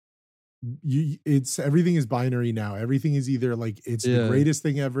 it's everything is binary now. Everything is either like it's the Yeah. greatest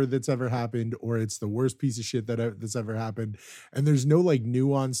thing ever that's ever happened or it's the worst piece of shit that's ever happened. And there's no like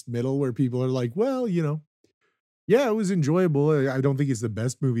nuanced middle where people are like, well, yeah, it was enjoyable. I don't think it's the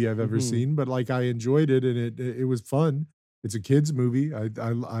best movie I've ever Hmm. seen, but like I enjoyed it and it was fun. It's a kids movie. I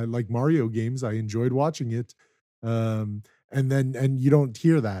like Mario games. I enjoyed watching it. Um and you don't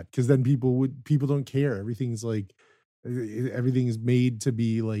hear that because then people don't care. Everything's like everything is made to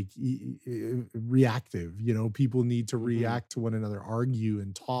be like reactive. People need to Hmm. react to one another, argue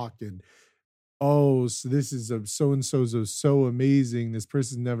and talk, and oh, so this is a so and so's so amazing. This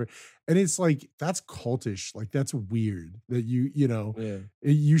person's never, and it's like that's cultish. Like that's weird that you know Yeah.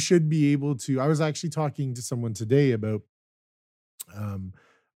 you should be able to. I was actually talking to someone today um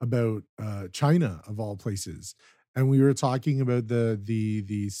China of all places, and we were talking about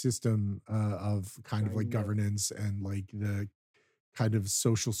the system of kind of like China. governance and like the kind of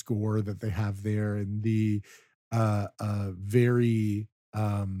social score that they have there and the very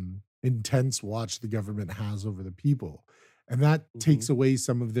intense watch the government has over the people. And that Hmm. takes away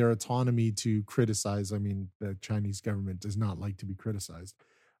some of their autonomy to criticize. I mean, the Chinese government does not like to be criticized.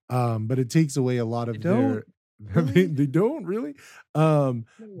 But it takes away a lot They of don't their really. they don't really. Um,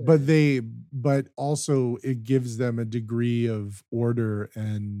 No but way. but also it gives them a degree of order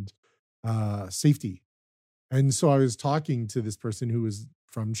and safety. And so I was talking to this person who was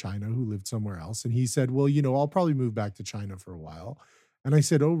from China who lived somewhere else. And he said, well, I'll probably move back to China for a while. And I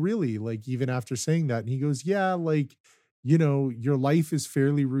said, oh, really? Like, even after saying that? And he goes, yeah, like, your life is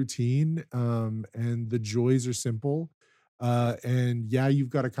fairly routine and the joys are simple. And yeah, you've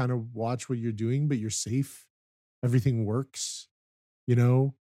got to kind of watch what you're doing, but you're safe. Everything works, you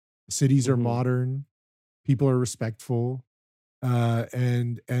know, cities are Hmm. modern, people are respectful.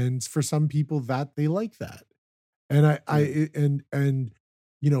 And for some people that they like that and Yeah. and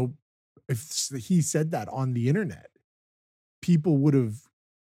you know, if he said that on the internet, people would have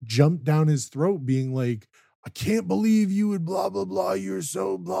jumped down his throat, being like, "I can't believe you would blah blah blah. You're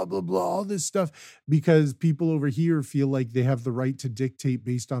so blah blah blah." All this stuff because people over here feel like they have the right to dictate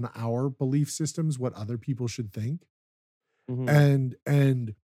based on our belief systems what other people should think, Hmm.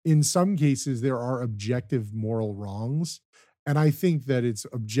 and in some cases there are objective moral wrongs. And I think that it's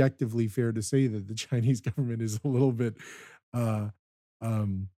objectively fair to say that the Chinese government is a little bit uh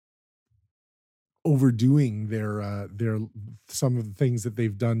um overdoing their some of the things that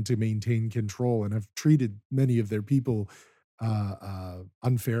they've done to maintain control and have treated many of their people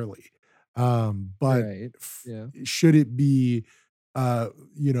unfairly. But Right. Yeah. should it be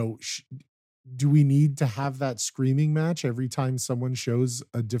you know do we need to have that screaming match every time someone shows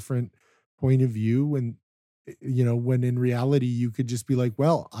a different point of view when when in reality you could just be like,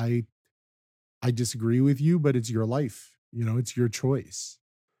 well, I disagree with you, but it's your life, it's your choice.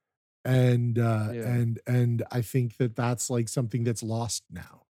 Yeah. And I think that that's like something that's lost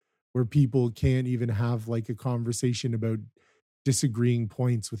now, where people can't even have like a conversation about disagreeing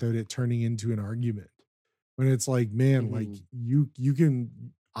points without it turning into an argument. When it's like, man, like Hmm. you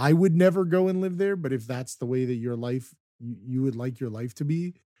can, I would never go and live there, but if that's the way that your life you would like your life to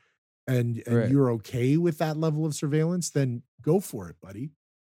be, and Right. you're okay with that level of surveillance, then go for it, buddy.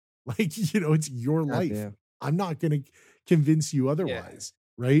 Like, it's your life. Goddamn. I'm not going to convince you Yeah. otherwise.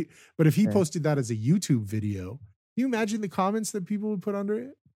 Right. But if he Right. posted that as a YouTube video, can you imagine the comments that people would put under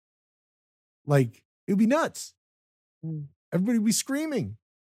it? Like, it would be nuts. Mm. Everybody would be screaming.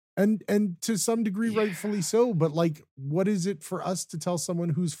 And to some degree, Yeah. rightfully so. But like, what is it for us to tell someone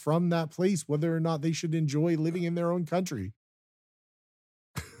who's from that place whether or not they should enjoy living in their own country?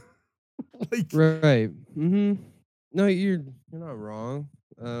 Like, Right. Hmm. No, you're not wrong.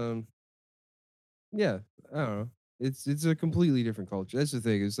 Um, yeah, I don't know. It's a completely different culture. That's the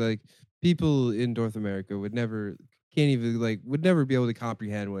thing. It's like people in North America can't even would never be able to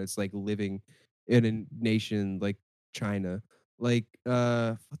comprehend what it's like living in a nation like China. Like,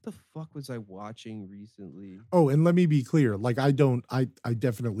 what the fuck was I watching recently? oh, and let me be clear. Like, I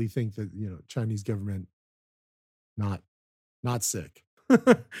definitely think that, Chinese government, not sick.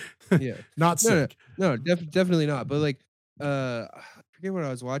 Yeah. Not No, no, sick. no, definitely not. But like, I forget what I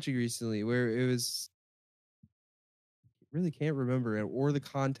was watching recently where it was really can't remember it or the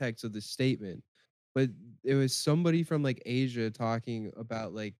context of the statement, but it was somebody from like Asia talking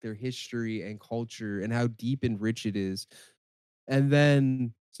about like their history and culture and how deep and rich it is. And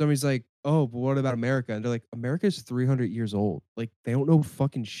then somebody's like, "Oh, but what about America?" And they're like, "America's 300 years old. Like they don't know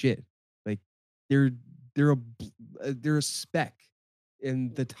fucking shit. Like they're they're a speck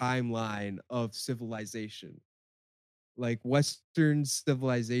in the timeline of civilization. Like Western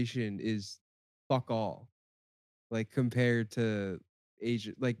civilization is fuck all." Like, compared to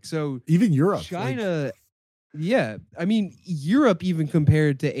Asia. Like, so Even Europe, like, China, yeah. I mean, Europe even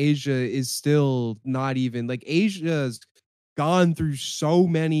compared to Asia is still not even like Asia's gone through so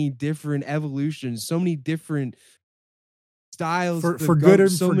many different evolutions, so many different styles for of good gov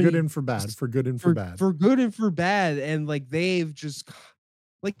and so for good many and for bad, for good and for bad. for good and for bad, and, like, they've just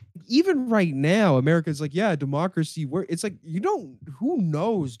like, even right now, America's like, "Yeah, democracy," where it's like, you don't who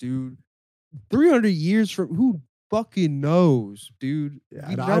knows, dude? 300 years from who fucking knows, dude? Yeah,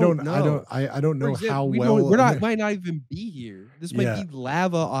 We and don't know. I don't For know example, how we don't. well We're not. Might not even be here. This might yeah. be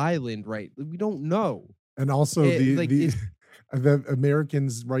Lava Island, right? We don't know. And also Like the it's the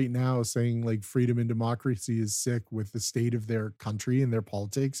Americans right now saying like freedom and democracy is sick with the state of their country and their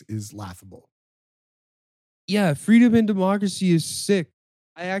politics is laughable. yeah, freedom and democracy is sick.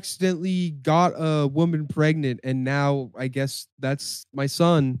 I accidentally got a woman pregnant, and now I guess that's my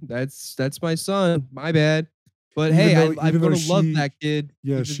son. That's my son. My bad. But hey, I'm Even though gonna love she that kid,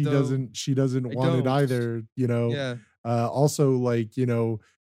 yeah, even though she doesn't I want it don't. either, you know. Yeah. Also like, you know,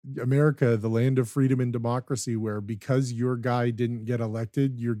 America, the land of freedom and democracy, where because your guy didn't get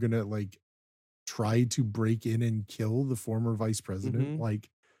elected, you're gonna like try to break in and kill the former vice president. Mm-hmm. Like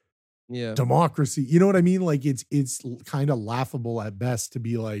Yeah. democracy, you know what I mean? Like it's kind of laughable at best to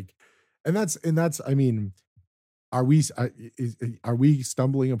be like, and that's I mean, are we are we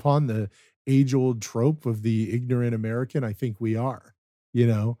stumbling upon the age old trope of the ignorant American? I think we are, you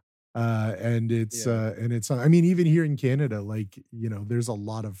know. Yeah. And it's I mean even here in Canada, like you know, there's a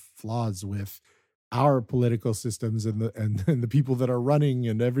lot of flaws with our political systems and and the people that are running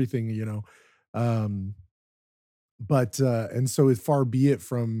and everything, you know. Um, but and so it far be it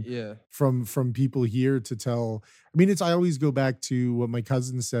Yeah. from people here to tell. I mean, it's I always go back to what my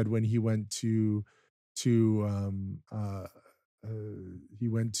cousin said when to he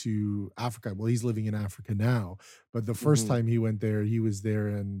went to Africa. Well, he's living in Africa now, but the first Mm-hmm. time he went there, he was there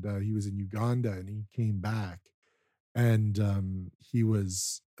and he was in Uganda and he came back and he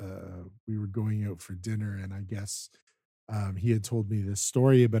was we were going out for dinner and I guess he had told me this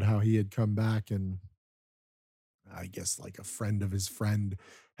story about how he had come back and I guess like a friend of his friend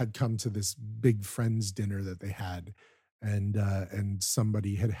had come to this big friends dinner that they had and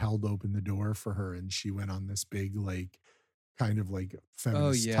somebody had held open the door for her and she went on this big like kind of like Oh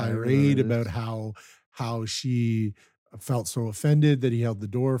feminist yeah, I remember tirade about this. how she felt so offended that he held the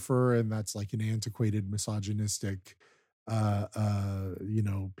door for her and that's like an antiquated misogynistic you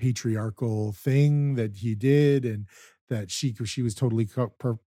know patriarchal thing that he did and that she was totally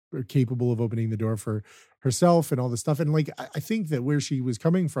capable of opening the door for herself and all this stuff and like I think that where she was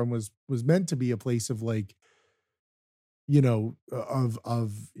coming from was meant to be a place of like you know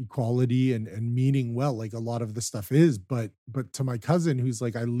of equality and meaning well like a lot of the stuff is but to my cousin who's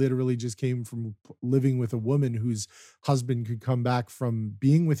like I literally just came from living with a woman whose husband could come back from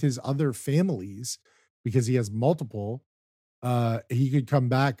being with his other families because he has multiple he could come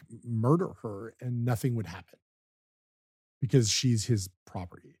back murder her and nothing would happen because she's his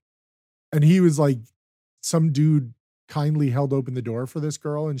property and he was like some dude kindly held open the door for this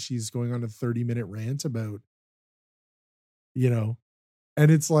girl and she's going on a 30-minute rant about you know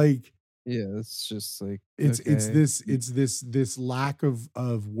and it's like Yeah, it's just like it's okay, this lack of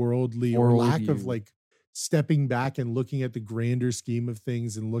worldly or lack of worldview. like stepping back and looking at the grander scheme of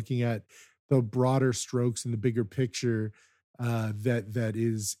things and looking at the broader strokes and the bigger picture that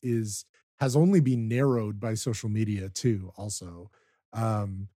is has only been narrowed by social media too also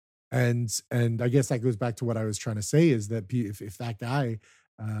and I guess that goes back to what I was trying to say is that if that guy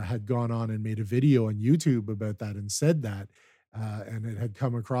had gone on and made a video on YouTube about that and said that and it had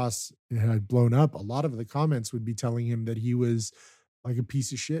come across, it had blown up, a lot of the comments would be telling him that he was like a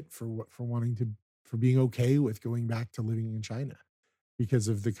piece of shit for what for wanting to for being okay with going back to living in China because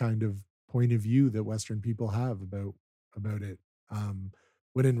of the kind of point of view that Western people have about it. Um,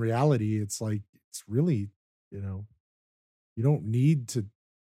 when in reality, it's like it's really, you know, you don't need to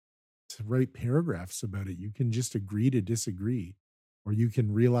write paragraphs about it. You can just agree to disagree, or you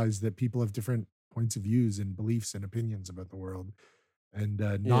can realize that people have different points of views and beliefs and opinions about the world and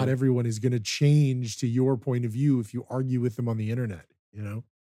not Yeah. everyone is going to change to your point of view if you argue with them on the internet, you know.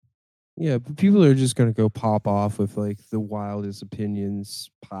 Yeah, but people are just gonna go pop off with like the wildest opinions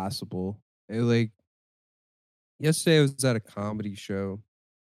possible. Like yesterday I was at a comedy show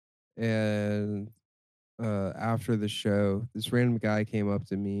and after the show, this random guy came up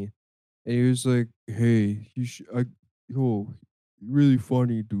to me and he was like, "Hey, yo, really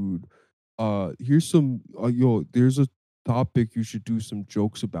funny, dude. Here's some, yo, there's a topic you should do some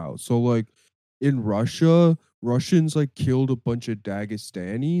jokes about. So, like, in Russia, Russians like killed a bunch of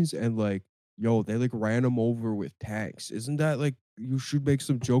Dagestanis and like, yo, they like ran them over with tanks. Isn't that like you should make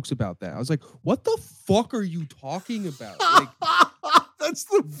some jokes about that?" I was like, "What the fuck are you talking about? Like, That's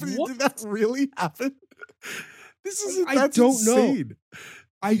the what?" did that really happen? This isn't I that's don't know. insane.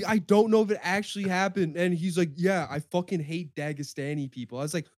 I don't know if it actually happened. And he's like, "Yeah, I fucking hate Dagestani people." I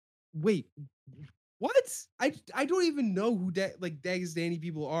was like, "Wait, what?" I don't even know who like Dagestani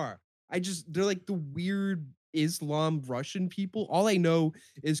people are. I just they're like the weird. Islam Russian people. All I know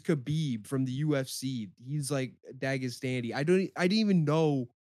is Khabib from the UFC. He's like Dagestani. I didn't even know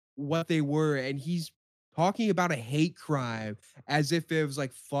what they were, and he's talking about a hate crime as if it was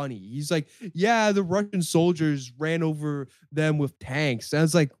like funny. He's like, yeah, the Russian soldiers ran over them with tanks. And I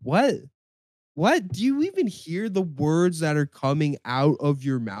was like, what? What? Do you even hear the words that are coming out of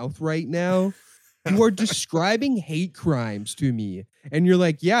your mouth right now? You are describing hate crimes to me. And you're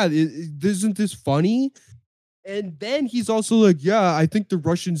like, yeah, isn't this funny? And then he's also like, yeah, I think the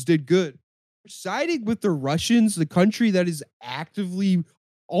Russians did good. Siding with the Russians, the country that is actively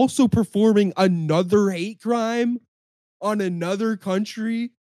also performing another hate crime on another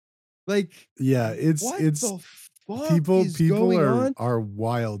country. Like, Yeah, it's what it's the fuck people is going on? are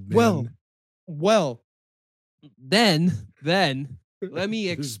wild, Well, man. well, then let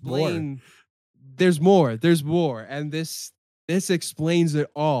me There's more. explain. There's more, and this explains it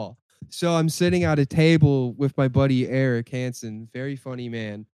all. So I'm sitting at a table with my buddy Eric Hansen, very funny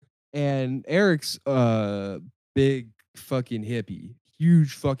man, and Eric's big fucking hippie,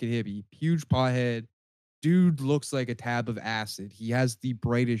 huge fucking hippie, huge pothead. Dude looks like a tab of acid. He has the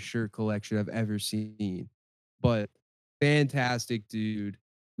brightest shirt collection I've ever seen, but fantastic dude.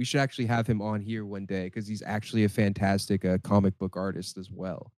 We should actually have him on here one day because he's actually a fantastic comic book artist as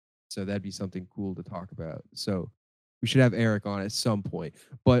well. So that'd be something cool to talk about. So we should have Eric on at some point.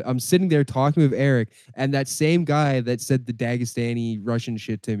 But I'm sitting there talking with Eric, and that same guy that said the Dagestani Russian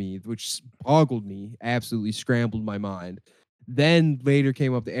shit to me, which boggled me, absolutely scrambled my mind. Then later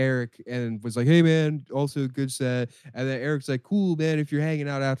came up to Eric and was like, "Hey man, also a good set." And then Eric's like, "Cool man, if you're hanging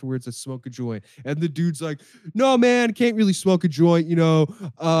out afterwards, let's smoke a joint." And the dude's like, "No man, can't really smoke a joint.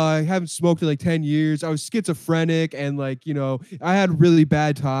 I haven't smoked in like 10 years. I was schizophrenic and like, I had a really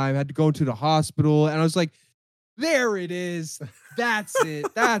bad time. I had to go into the hospital." And I was like, there it is. That's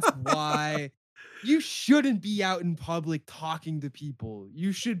it. That's why you shouldn't be out in public talking to people.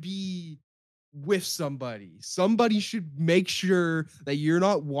 You should be with somebody. Somebody should make sure that you're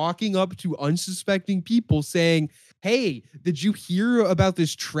not walking up to unsuspecting people saying, "Hey, did you hear about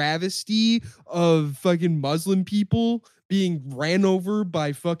this travesty of fucking Muslim people being ran over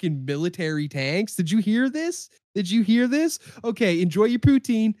by fucking military tanks? Did you hear this? Did you hear this? Okay, enjoy your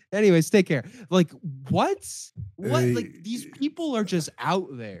poutine. Anyways, take care." Like, what? What? Like, these people are just out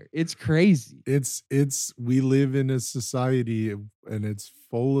there. It's crazy. It's we live in a society and it's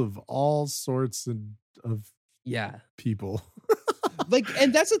full of all sorts of Yeah. people. Like,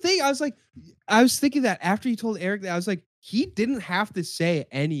 and that's the thing. I was thinking that after he told Eric that, I was like, he didn't have to say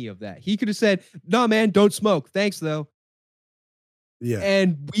any of that. He could have said, "No, man, don't smoke. Thanks, though." Yeah.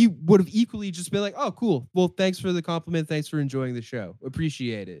 And we would have equally just been like, "Oh, cool. Well, thanks for the compliment. Thanks for enjoying the show.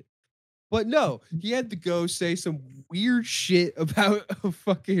 Appreciate it." But no, he had to go say some weird shit about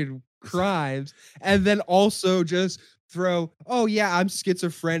fucking crimes and then also just throw, "Oh, yeah, I'm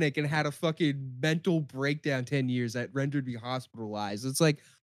schizophrenic and had a fucking mental breakdown 10 years that rendered me hospitalized." It's like,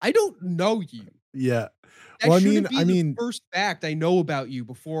 I don't know you. Yeah. That Well, shouldn't be the first fact I know about you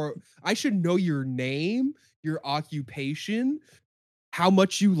before. I should know your name, your occupation, how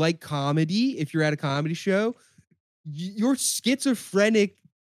much you like comedy if you're at a comedy show. Your schizophrenic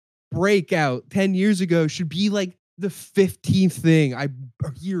breakout 10 years ago should be like the 15th thing I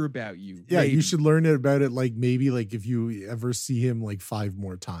hear about you. Yeah, maybe. you should learn about it like maybe like if you ever see him like 5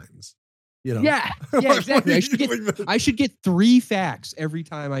 more times. Yeah, exactly. I should get 3 facts every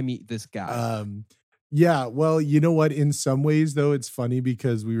time I meet this guy. Yeah, well, you know what? In some ways, though, it's funny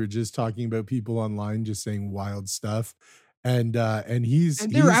because we were just talking about people online just saying wild stuff, and he's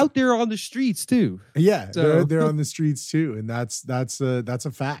they're out there on the streets too. Yeah, so. they're on the streets too, and that's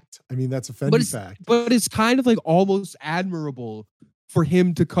a fact. I mean, that's a funny fact. But it's kind of like almost admirable for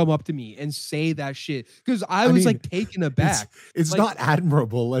him to come up to me and say that shit because I was like taken aback. It's like, not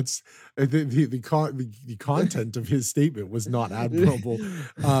admirable. Let's the content of his statement was not admirable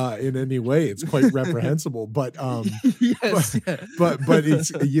in any way. It's quite reprehensible. But yes, but it's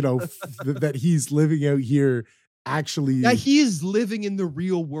that he's living out here actually that he is living in the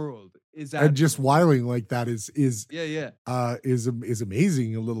real world. Is that and just wiling like that is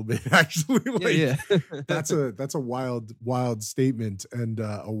amazing a little bit actually. Like, that's a wild statement and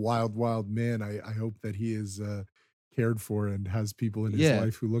a wild man. I hope that he is cared for and has people in his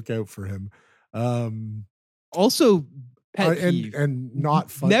life who look out for him. Also, pet peeve, and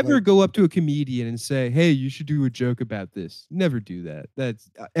not fun. Never go up to a comedian and say, "Hey, you should do a joke about this." Never do that. That's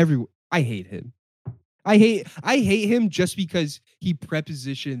I hate him. I hate him just because he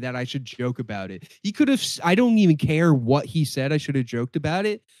prepositioned that I should joke about it. He could have, I don't even care what he said. I should have joked about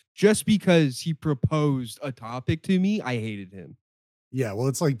it just because he proposed a topic to me. I hated him. Yeah, well,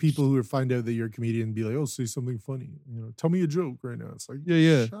 it's like people who find out that you're a comedian and be like, "Oh, say something funny." You know, "Tell me a joke right now." It's like, Yeah,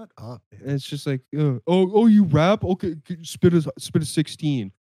 yeah. shut up, And man. it's just like, oh, you rap? Okay, spit a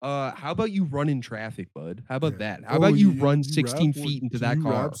 16. How about you run in traffic, bud? How about Yeah. that? How "Oh, about you you run you rap? 16 What feet into can that you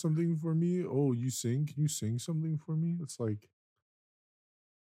rap car? something for me? Oh, you sing? Can you sing something for me?" It's like,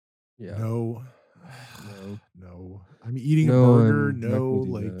 Yeah. no. No. No. I'm eating a No, burger. I'm not No, gonna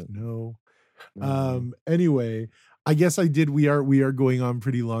do like, that. no. No. Anyway, I guess I did we are going on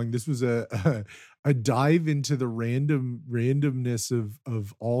pretty long. This was a a dive into the randomness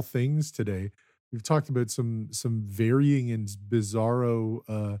of all things today. We've talked about some varying and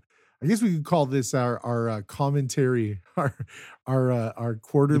bizarro I guess we could call this our commentary, our The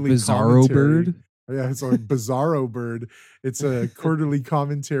quarterly Bizarro commentary. bird? Yeah, it's a bizarro bird. It's a quarterly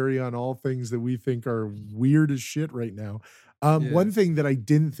commentary on all things that we think are weird as shit right now. Yeah, One thing that I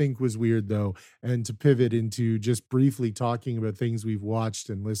didn't think was weird though, and to pivot into just briefly talking about things we've watched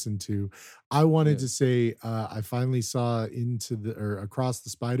and listened to, I wanted yeah. to say I finally saw into the or across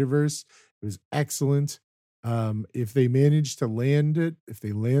the Spider Verse. It was excellent. If they manage to land it, if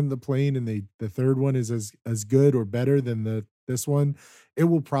they land the plane and the third one is as good or better than the this one, it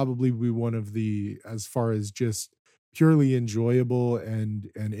will probably be one of the as far as just purely enjoyable and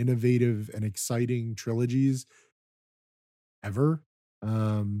innovative and exciting trilogies ever.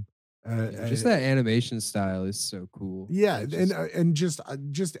 Um, Yeah, just that animation style is so cool. yeah, It just and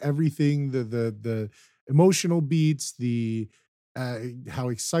just everything the emotional beats, the how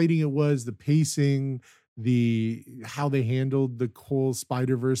exciting it was, the pacing, the how they handled the whole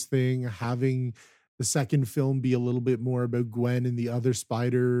Spider Verse thing, having the second film be a little bit more about Gwen and the other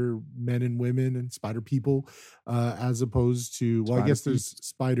Spider men and women and Spider people, as opposed to well, I Spider guess Pete, there's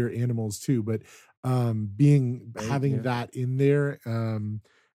Spider animals too, but being right? having Yeah. that in there,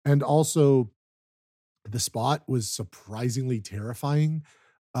 and also the Spot was surprisingly terrifying.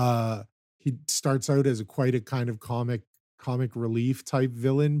 Uh, he starts out as quite a kind of comic relief type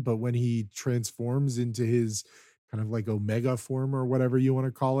villain, but when he transforms into his kind of like Omega form or whatever you want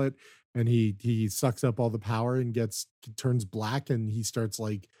to call it, and he sucks up all the power and turns black, and he starts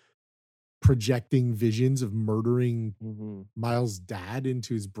like projecting visions of murdering Mhm. Miles' dad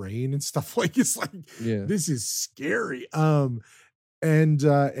into his brain and stuff like it's like Yeah. this is scary. And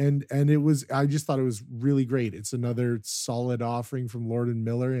it was I just thought it was really great. It's another solid offering from Lord and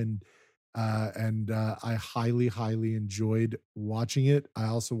Miller, and I highly enjoyed watching it. I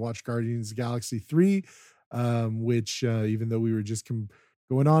also watched Guardians of the Galaxy 3, which even though we were just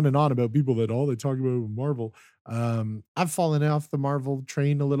going on and on about people that all they talk about Marvel, I've fallen off the Marvel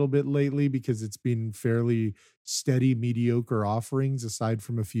train a little bit lately because it's been fairly steady mediocre offerings aside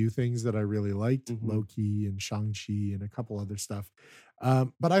from a few things that I really liked, Mhm. Loki and Shang-Chi and a couple other stuff.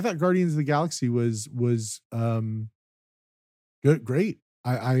 But I thought Guardians of the Galaxy was good, great.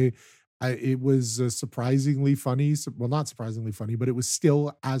 It was surprisingly funny. Well, not surprisingly funny, but it was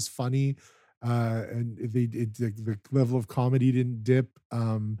still as funny. And the level of comedy didn't dip.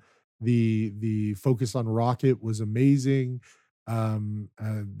 The focus on Rocket was amazing.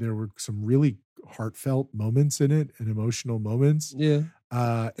 There were some really heartfelt moments in it and emotional moments. Yeah.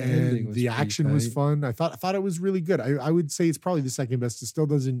 The ending And was the pretty action was tight. fun. I thought it was really good. I would say it's probably the second best. It still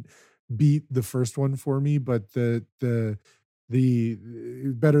doesn't beat the first one for me, but the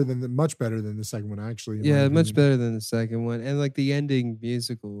better than the much better than the second one, actually, in my Yeah, much opinion. better than the second one, and, like, the ending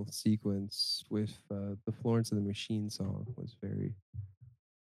musical sequence with, the Florence and the Machine song was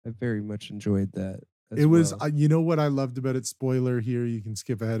I very much enjoyed that It as was, well. you know what I loved about it? Spoiler here, you can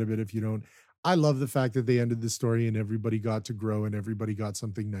skip ahead a bit if you don't. I love the fact that they ended the story and everybody got to grow and everybody got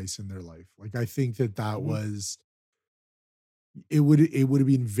something nice in their life. Like I think that Mhm. was it would have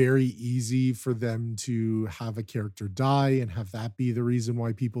been very easy for them to have a character die and have that be the reason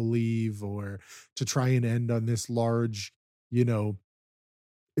why people leave, or to try and end on this large, you know,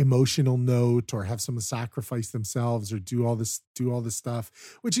 emotional note, or have someone sacrifice themselves or do all this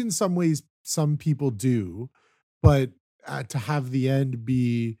stuff, which in some ways some people do, but to have the end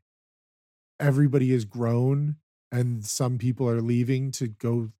be everybody is grown and some people are leaving to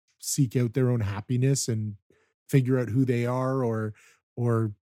go seek out their own happiness and figure out who they are,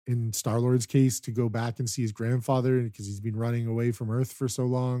 or in Star-Lord's case to go back and see his grandfather because he's been running away from Earth for so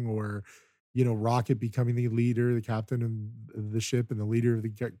long, or Rocket becoming the leader, the captain of the ship and the leader of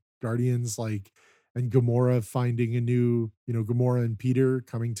the Guardians, like, and Gamora finding a new, Gamora and Peter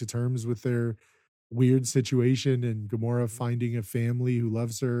coming to terms with their weird situation, and Gamora finding a family who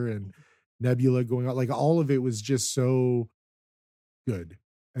loves her, and Nebula going out, like all of it was just so good.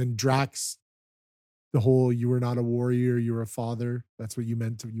 And Drax, the whole "you were not a warrior, you were a father. That's what you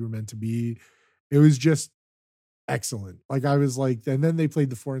were meant to be." It was just excellent. Like I was like, and then they played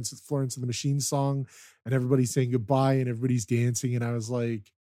the Florence and the Machine song, and everybody's saying goodbye and everybody's dancing, and I was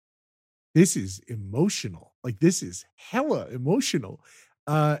like, this is emotional. Like this is hella emotional.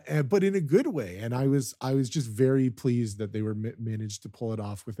 But in a good way. And I was just very pleased that they were managed to pull it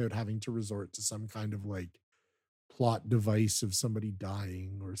off without having to resort to some kind of like plot device of somebody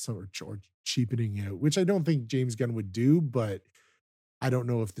dying or or cheapening out, which I don't think James Gunn would do, but I don't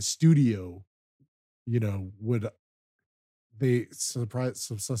know if the studio, would they surprise.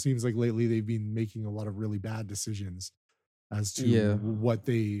 So seems like lately they've been making a lot of really bad decisions as to Yeah.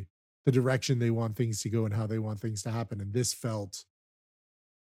 the direction they want things to go and how they want things to happen. And this felt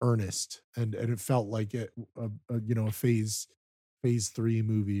earnest, and it felt like a phase 3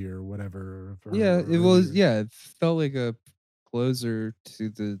 movie or whatever, Yeah, or it was. earlier. Yeah, it felt like a closer to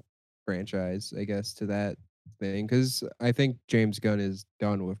the franchise, I guess, to that thing. Because I think James Gunn is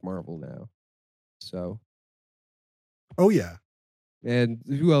done with Marvel now. So, Oh yeah. and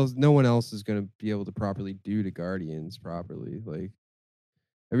who else? No one else is going to be able to properly do the Guardians properly. Like,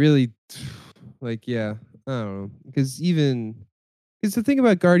 I really, like, yeah, I don't know. Because the thing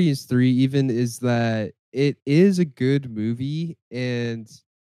about Guardians 3 even is that it is a good movie, and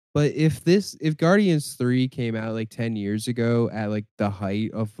but if Guardians 3 came out like 10 years ago at like the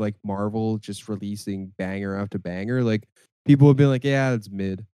height of like Marvel just releasing banger after banger, like people would be like, yeah, it's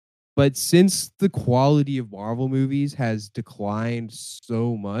mid. But since the quality of Marvel movies has declined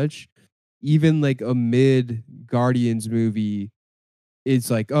so much, even like a mid Guardians movie,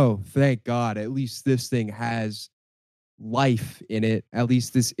 it's like, oh, thank God, at least this thing has life in it. At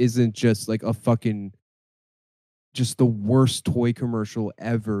least this isn't just like a fucking just the worst toy commercial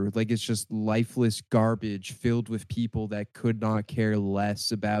ever. Like it's just lifeless garbage filled with people that could not care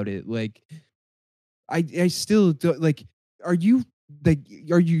less about it. Like I still don't like are you like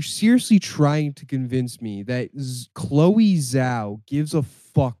are you seriously trying to convince me that Chloe Zhao gives a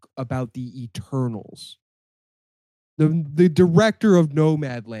fuck about the Eternals? The director of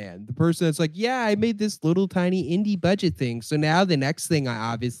Nomadland, the person that's like, yeah, I made this little tiny indie budget thing. So now the next thing I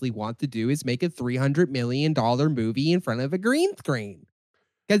obviously want to do is make a $300 million movie in front of a green screen.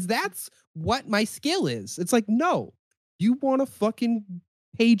 Because that's what my skill is. It's like, no, you want a fucking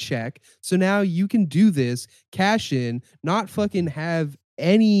paycheck. So now you can do this, cash in, not fucking have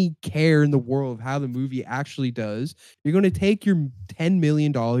any care in the world of how the movie actually does. You're going to take your $10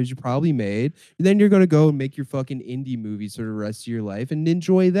 million you probably made, and then you're going to go and make your fucking indie movies for the rest of your life and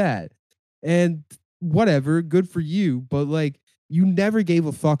enjoy that. And whatever, good for you. But like, you never gave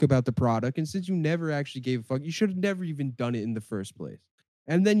a fuck about the product. And since you never actually gave a fuck, you should have never even done it in the first place.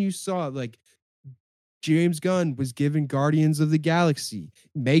 And then you saw like James Gunn was given Guardians of the Galaxy,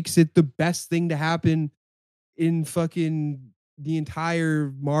 makes it the best thing to happen in fucking the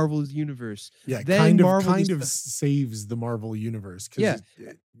entire Marvel's universe. Yeah, Then Marvel kind just of saves the Marvel universe yeah.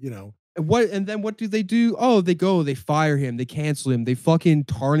 because you know And then what do? Oh, they fire him, they cancel him, they fucking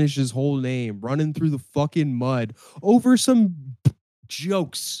tarnish his whole name, running through the fucking mud over some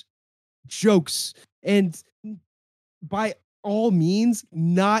jokes. Jokes. And by all means,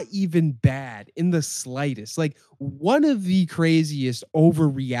 not even bad in the slightest. Like one of the craziest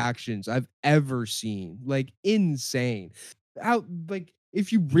overreactions I've ever seen. Like insane. How like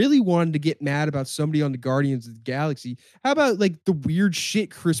if you really wanted to get mad about somebody on the Guardians of the Galaxy, how about like the weird shit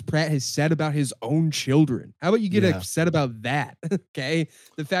Chris Pratt has said about his own children? How about you get Yeah. upset about that? Okay.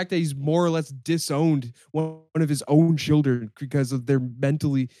 The fact that he's more or less disowned one of his own children because of their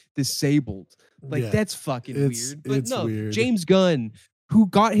mentally disabled. Like yeah, that's fucking weird. But it's no, weird. James Gunn, who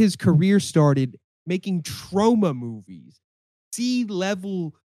got his career started making trauma movies,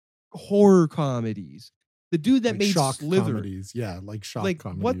 C-level horror comedies. The dude that Like made shock Slither. comedies. Yeah, like shock Like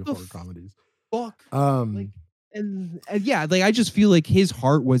comedy, what the horror comedies. fuck? Like Um and yeah, like I just feel like his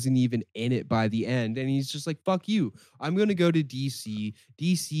heart wasn't even in it by the end, and he's just like, "Fuck you! I'm gonna go to DC.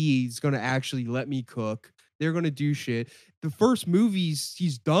 DC is gonna actually let me cook. They're gonna do shit." The first movies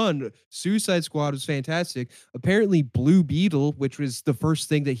he's done, Suicide Squad was fantastic. Apparently, Blue Beetle, which was the first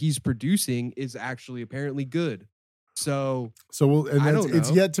thing that he's producing, is actually apparently good. So and I that's don't it's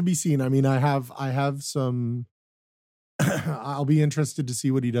know. yet to be seen. I mean, I have some I'll be interested to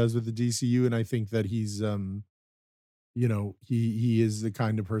see what he does with the DCU, and I think that he's he is the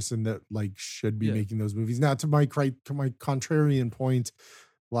kind of person that like should be Yeah. making those movies. Now, to my contrarian point,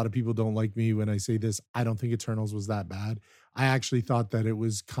 a lot of people don't like me when I say this. I don't think Eternals was that bad. I actually thought that it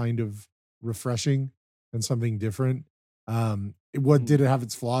was kind of refreshing and something different. What did it have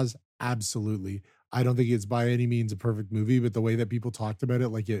its flaws? Absolutely. I don't think it's by any means a perfect movie, but the way that people talked about it,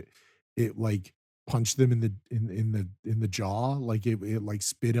 like it like punched them in the jaw, like it like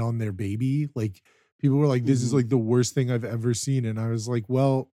spit on their baby, like People were like, this is like the worst thing I've ever seen. And I was like,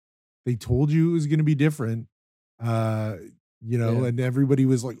 well, they told you it was going to be different. And everybody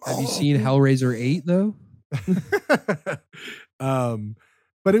was like, have you seen Hellraiser 8 though?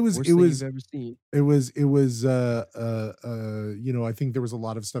 But it was Worst thing you've ever seen. I think there was a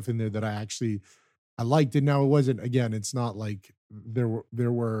lot of stuff in there that I liked it. Now it wasn't, again, it's not like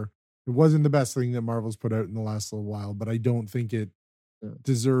it wasn't the best thing that Marvel's put out in the last little while, but I don't think it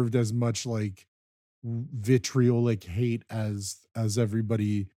deserved as much like vitriolic hate as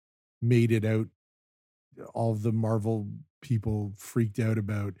everybody made it out. All the Marvel people freaked out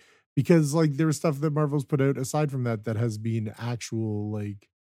about, because like there was stuff that Marvel's put out aside from that has been actual like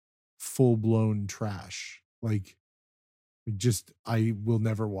full-blown trash. Like just I will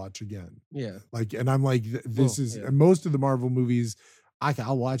never watch again. Yeah. Like, and I'm like, and most of the Marvel movies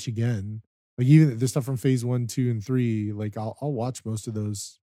I'll watch again. Like even the stuff from phase 1, 2, and 3, like I'll watch most of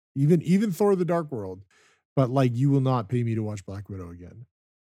those, even Thor the Dark World. But like you will not pay me to watch Black Widow again.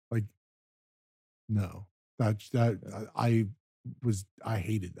 Like, no. I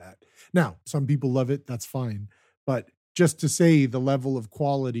hated that. Now, some people love it, that's fine. But just to say the level of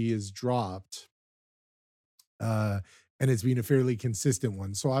quality is dropped, and it's been a fairly consistent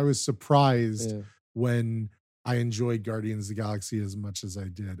one. So I was surprised when I enjoyed Guardians of the Galaxy as much as I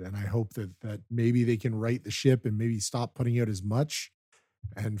did. And I hope that maybe they can right the ship and maybe stop putting out as much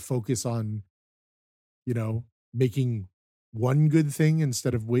and focus on, making one good thing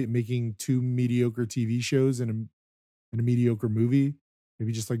instead of making 2 mediocre TV shows and a mediocre movie.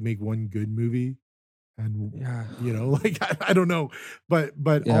 Maybe just like make one good movie. And like I don't know, but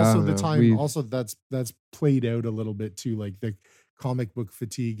also the time also that's played out a little bit too. Like the comic book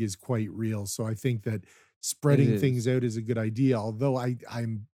fatigue is quite real. So I think that spreading things out is a good idea. Although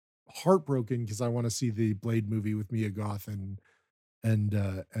I'm heartbroken because I want to see the Blade movie with Mia Goth and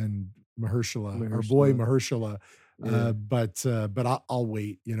Mahershala, our boy Mahershala. But I'll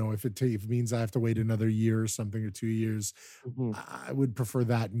wait. If it means I have to wait another year or something, or 2 years, I would prefer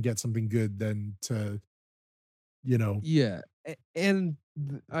that and get something good than to, Yeah, and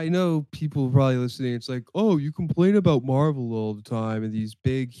I know people probably listening. It's like, oh, you complain about Marvel all the time and these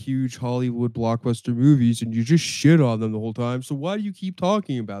big, huge Hollywood blockbuster movies, and you just shit on them the whole time. So why do you keep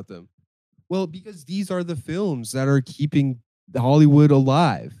talking about them? Well, because these are the films that are keeping Hollywood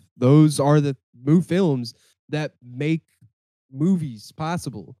alive. Those are the films that make movies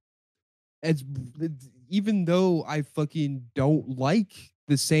possible. Even though I fucking don't like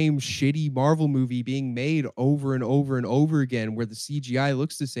the same shitty Marvel movie being made over and over and over again, where the CGI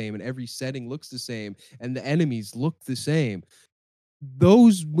looks the same and every setting looks the same and the enemies look the same.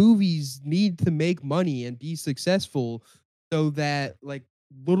 Those movies need to make money and be successful so that like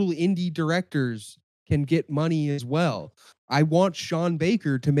little indie directors can get money as well. I want Sean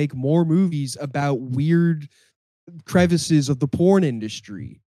Baker to make more movies about weird crevices of the porn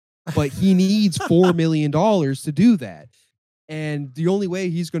industry, but he needs $4 million to do that. And the only way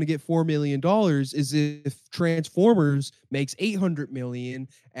he's going to get $4 million is if Transformers makes $800 million,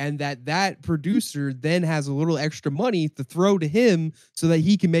 and that producer then has a little extra money to throw to him so that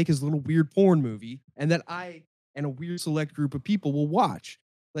he can make his little weird porn movie, and that I and a weird select group of people will watch.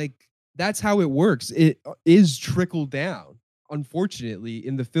 Like, that's how it works. It is trickle down. Unfortunately,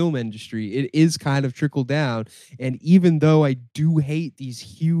 in the film industry, it is kind of trickled down. And even though I do hate these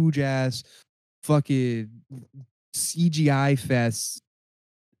huge ass fucking CGI fests,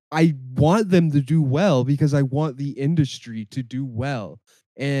 I want them to do well because I want the industry to do well.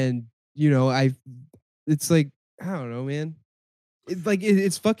 And it's like, I don't know, man.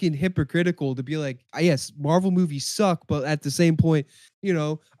 It's fucking hypocritical to be like, yes, Marvel movies suck, but at the same point,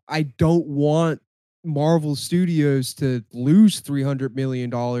 I don't want Marvel Studios to lose $300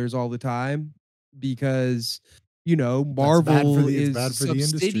 million all the time because Marvel is a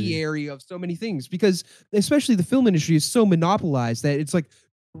subsidiary of so many things, because especially the film industry is so monopolized that it's like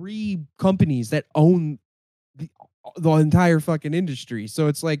 3 companies that own the entire fucking industry. So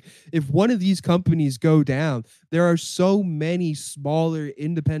it's like, if one of these companies go down, there are so many smaller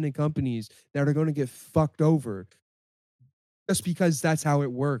independent companies that are going to get fucked over just because that's how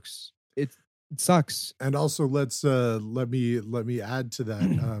it works. It sucks. And also let me add to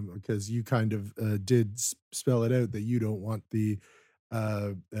that, because you kind of did spell it out that you don't want the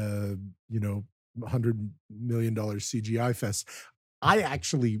 $100 million CGI fest. I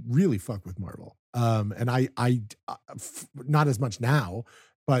actually really fuck with Marvel. And I not as much now,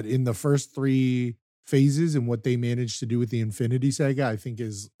 but in the first 3 phases and what they managed to do with the Infinity Saga, I think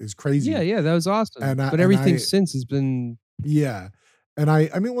is crazy. Yeah, that was awesome. But everything since has been And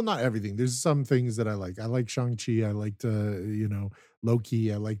I mean, well, not everything. There's some things that I like. I like Shang-Chi. I liked,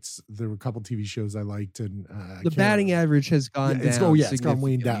 Loki. I liked there were a couple TV shows I liked, and I The can't batting remember. average has gone down It's gone way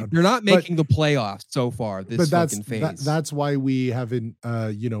significantly. down. They're not But making the playoffs so far this fucking phase. that's why we haven't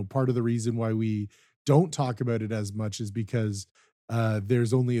part of the reason why we don't talk about it as much is because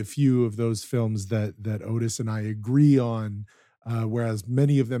there's only a few of those films that Otis and I agree on, whereas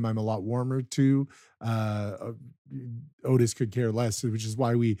many of them I'm a lot warmer to. Uh, Otis could care less, which is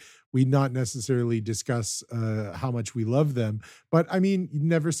why we not necessarily discuss how much we love them. But I mean, you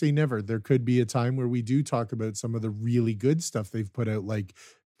never say never. There could be a time where we do talk about some of the really good stuff they've put out, like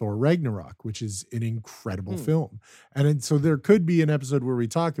Thor Ragnarok, which is an incredible film. So there could be an episode where we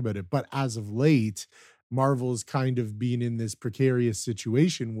talk about it. But as of late, Marvel's kind of been in this precarious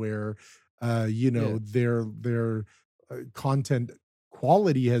situation where, their content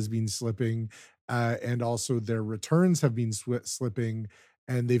quality has been slipping, and also their returns have been slipping,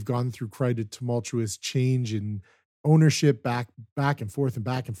 and they've gone through quite a tumultuous change in ownership, back and forth and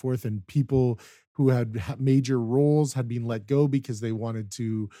back and forth, and people who had major roles had been let go because they wanted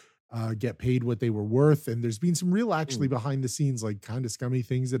to get paid what they were worth. And there's been some real, actually, behind the scenes, like kind of scummy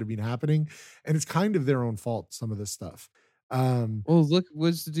things that have been happening, and it's kind of their own fault, some of this stuff. Well, look,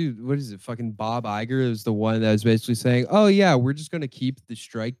 what's the dude? What is it? Fucking Bob Iger is the one that was basically saying, "Oh yeah, we're just going to keep the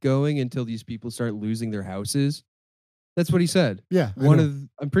strike going until these people start losing their houses." That's what he said. Yeah,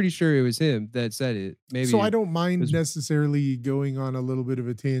 I'm pretty sure it was him that said it. Maybe. So I don't mind was- necessarily going on a little bit of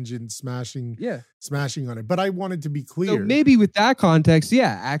a tangent, smashing on it, but I wanted to be clear. So maybe with that context,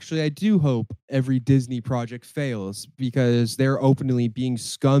 yeah, actually, I do hope every Disney project fails because they're openly being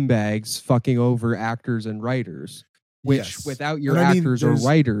scumbags, fucking over actors and writers. Which, Yes. without your And I mean, actors or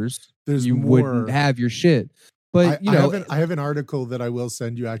writers, there's you more- wouldn't have your shit. But I have an article that I will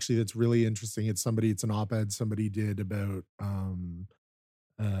send you, actually, that's really interesting. It's an op-ed somebody did about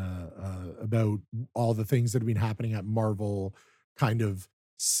all the things that have been happening at Marvel kind of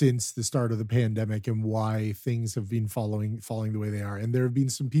since the start of the pandemic, and why things have been falling the way they are. And there have been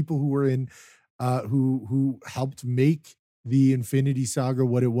some people who were in who helped make the Infinity Saga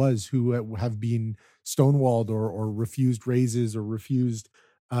what it was, who have been stonewalled or refused raises, or refused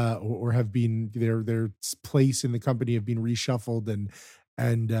or have been their place in the company have been reshuffled,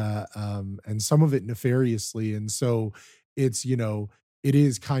 and some of it nefariously. And so it's, it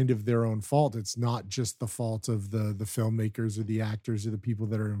is kind of their own fault. It's not just the fault of the filmmakers or the actors or the people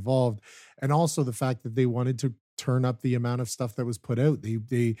that are involved. And also the fact that they wanted to turn up the amount of stuff that was put out.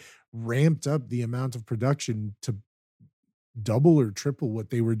 They ramped up the amount of production to double or triple what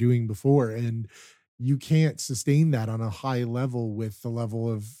they were doing before. And you can't sustain that on a high level with the level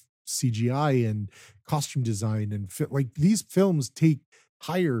of CGI and costume design and like these films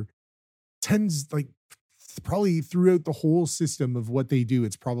hire tens, like probably throughout the whole system of what they do,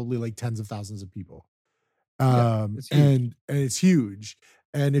 it's probably like tens of thousands of people. And it's huge.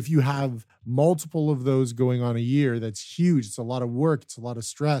 And if you have multiple of those going on a year, that's huge. It's a lot of work. It's a lot of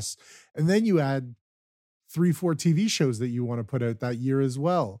stress. And then you add 3-4 TV shows that you want to put out that year as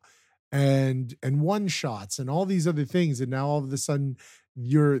well. And one shots and all these other things. And now all of a sudden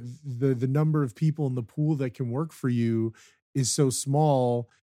the number of people in the pool that can work for you is so small,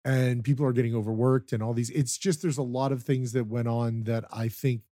 and people are getting overworked and all these. It's just, there's a lot of things that went on that I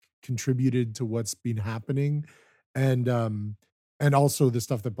think contributed to what's been happening. And also the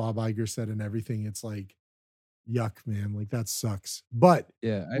stuff that Bob Iger said and everything. It's like, yuck, man, like that sucks. But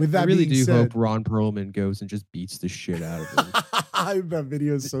yeah, with that I really being do said, hope Ron Perlman goes and just beats the shit out of him. that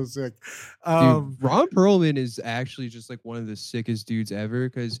video is so sick. Dude, Ron Perlman is actually just like one of the sickest dudes ever,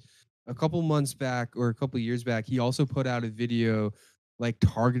 because a couple months back or a couple years back, he also put out a video like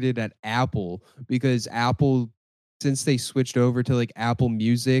targeted at Apple, because Apple, since they switched over to like Apple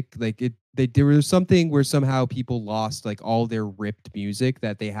Music, like there was something where somehow people lost like all their ripped music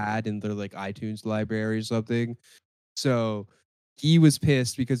that they had in their like iTunes library or something. So he was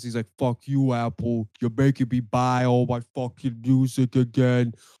pissed because he's like, "Fuck you, Apple. You're making me buy all my fucking music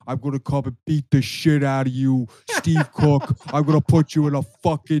again. I'm going to come and beat the shit out of you, Steve Cook. I'm going to put you in a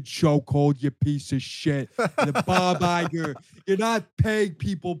fucking chokehold, you piece of shit." And then Bob Iger, "You're not paying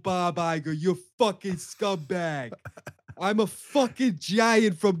people, Bob Iger. You're fucking scumbag. I'm a fucking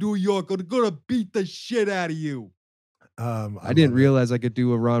giant from New York. I'm going to beat the shit out of you." I didn't realize I could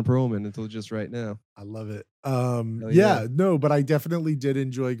do a Ron Perlman until just right now. I love it. Yeah. But I definitely did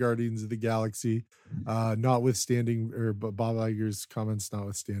enjoy Guardians of the Galaxy. Notwithstanding, or but Bob Iger's comments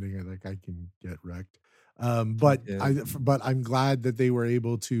notwithstanding, I think I can get wrecked. But I'm glad that they were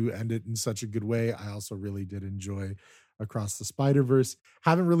able to end it in such a good way. I also really did enjoy Across the Spider-Verse.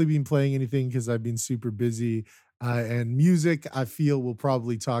 Haven't really been playing anything because I've been super busy. And music, I feel we'll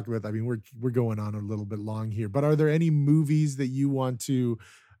probably talk about. I mean, we're going on a little bit long here, but are there any movies that you want to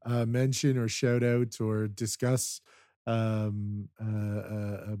mention or shout out or discuss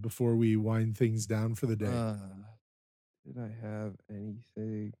before we wind things down for the day? Uh, did I have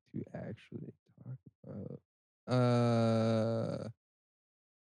anything to actually talk about?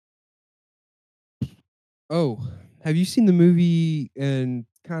 Oh, have you seen the movie and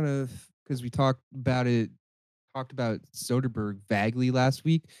kind of because we talked about Soderbergh vaguely last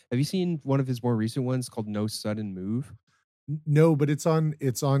week. Have you seen one of his more recent ones called No Sudden Move? No, but it's on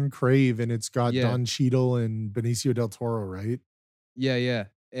Crave and it's got Yeah. Don Cheadle and Benicio del Toro, right? Yeah, yeah.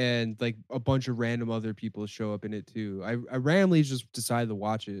 And like a bunch of random other people show up in it too. I randomly just decided to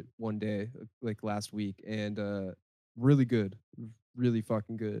watch it one day, like last week, and really good. Really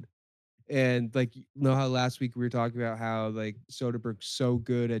fucking good. And like you know how last week we were talking about how like Soderbergh's so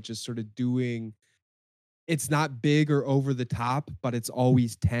good at just sort of doing it's not big or over the top, but it's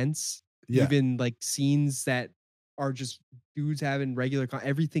always tense. Yeah. Even like scenes that are just dudes having regular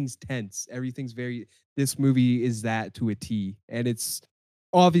everything's tense. Everything's very this movie is that to a T. And it's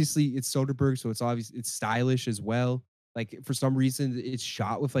obviously it's Soderbergh, so it's obvious it's stylish as well. Like for some reason it's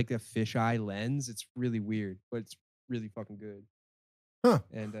shot with like a fisheye lens. It's really weird, but it's really fucking good. Huh.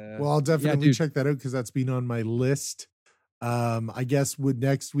 And Well, I'll yeah, definitely dude. check that out because that's been on my list. I guess would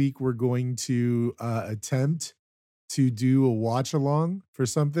next week we're going to attempt to do a watch along for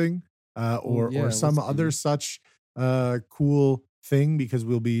something, Oh or yeah, some let's other do. such cool thing because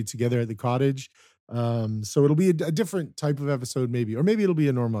we'll be together at the cottage. So it'll be a different type of episode, maybe, or maybe it'll be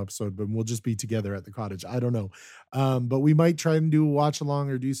a normal episode, but we'll just be together at the cottage. I don't know. But we might try and do a watch along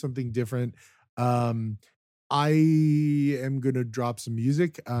or do something different. Um, I am gonna drop some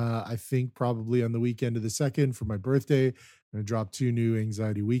music. I think probably on the weekend of the second for my birthday. I'm gonna drop two new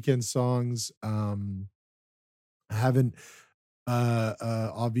Anxiety Weekend songs. I haven't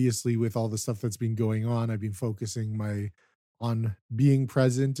obviously with all the stuff that's been going on, I've been focusing my on being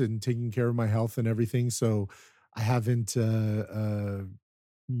present and taking care of my health and everything. So I haven't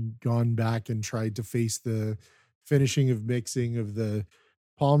gone back and tried to face the finishing of mixing of the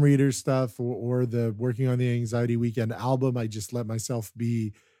palm reader stuff or the working on the anxiety weekend album. I just let myself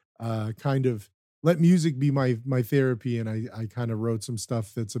be kind of let music be my therapy, and I kind of wrote some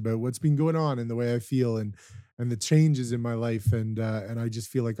stuff that's about what's been going on and the way I feel and the changes in my life, and I just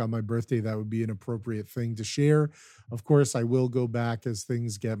feel like on my birthday that would be an appropriate thing to share. Of course I will go back as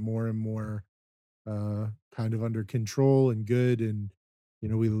things get more and more kind of under control and good, and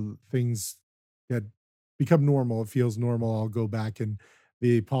we things get become normal. It feels normal. I'll go back, and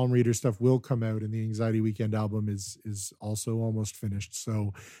the palm reader stuff will come out, and the anxiety weekend album is also almost finished,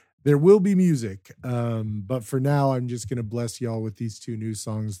 so there will be music. But for now I'm just going to bless y'all with these two new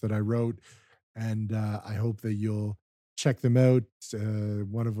songs that I wrote, and I hope that you'll check them out.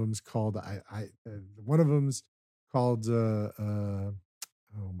 One of them's called one of them's called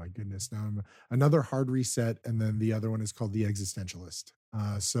oh my goodness, now I'm another hard reset, and then the other one is called The Existentialist.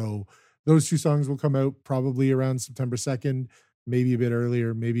 So those two songs will come out probably around September 2nd, maybe a bit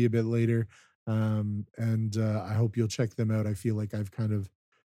earlier, maybe a bit later. And I hope you'll check them out. I feel like I've kind of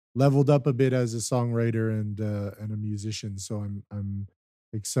leveled up a bit as a songwriter and a musician, so I'm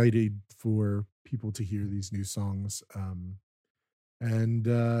excited for people to hear these new songs. And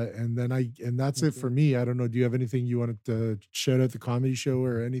that's it for Okay. me. I don't know. Do you have anything you wanted to shout out the comedy show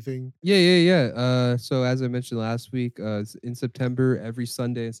or anything? Yeah, yeah, yeah. So as I mentioned last week, in September, every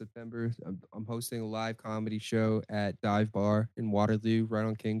Sunday in September, I'm hosting a live comedy show at Dive Bar in Waterloo, right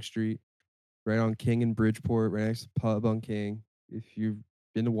on King Street, right on King and Bridgeport, right next to the pub on King. If you've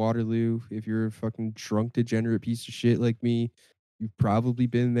been to Waterloo, if you're a fucking drunk, degenerate piece of shit like me, you've probably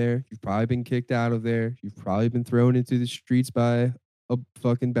been there. You've probably been kicked out of there. You've probably been thrown into the streets by a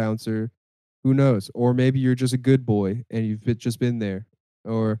fucking bouncer. Who knows? Or maybe you're just a good boy and just been there,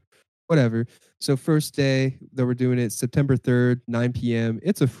 or whatever. So first day that we're doing it, September 3rd, 9 p.m.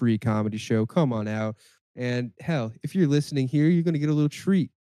 It's a free comedy show. Come on out. And hell, if you're listening here, you're gonna get a little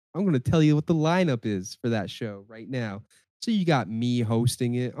treat. I'm going to tell you what the lineup is for that show right now. So you got me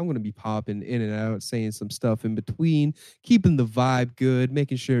hosting it. I'm going to be popping in and out, saying some stuff in between, keeping the vibe good,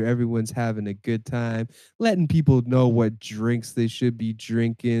 making sure everyone's having a good time, letting people know what drinks they should be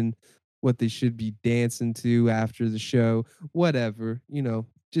drinking, what they should be dancing to after the show, whatever,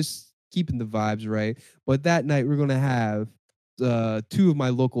 just keeping the vibes right. But that night we're going to have two of my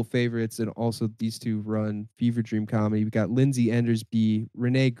local favorites, and also these two run Fever Dream Comedy. We got Lindsay Endersby,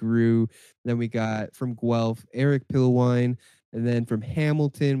 Renee Grew. Then we got from Guelph, Eric Pillwine. And then from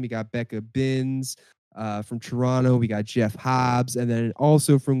Hamilton, we got Becca Binns. From Toronto, we got Jeff Hobbs, and then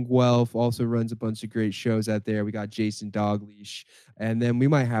also from Guelph, also runs a bunch of great shows out there. We got Jason Dogleash, and then we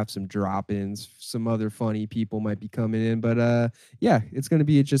might have some drop-ins. Some other funny people might be coming in, but yeah, it's going to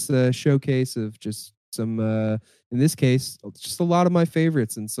be just a showcase of just some, in this case, just a lot of my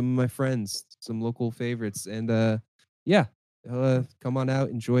favorites and some of my friends, some local favorites, and yeah, come on out,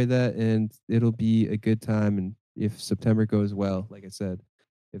 enjoy that, and it'll be a good time. And if September goes well, like I said,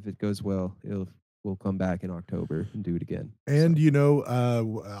 if it goes well, we'll come back in October and do it again. And So, you know,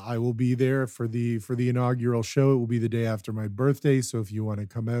 I will be there for the inaugural show. It will be the day after my birthday, so if you want to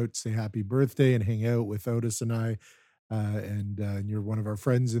come out, say happy birthday, and hang out with Otis and I, and you're one of our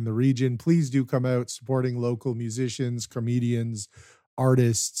friends in the region, please do come out. Supporting local musicians, comedians,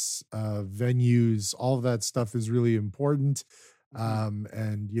 artists, venues, all of that stuff is really important.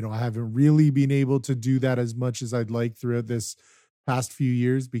 And you know, I haven't really been able to do that as much as I'd like throughout this past few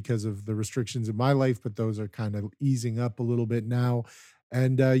years because of the restrictions in my life, but those are kind of easing up a little bit now.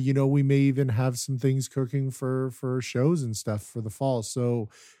 And you know, we may even have some things cooking for shows and stuff for the fall. So,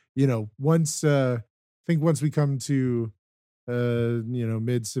 you know, once I think once we come to you know,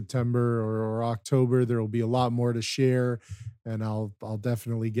 mid-September or October, there will be a lot more to share, and I'll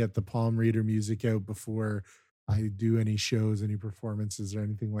definitely get the palm reader music out before I do any shows, any performances, or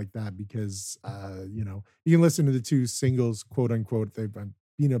anything like that. Because you know, you can listen to the two singles, quote unquote. They've been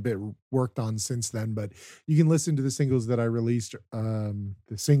a bit worked on since then, but you can listen to the singles that I released, the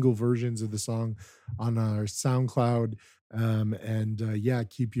single versions of the song on our SoundCloud. And yeah,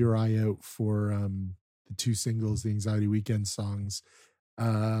 keep your eye out for the two singles, the Anxiety Weekend songs.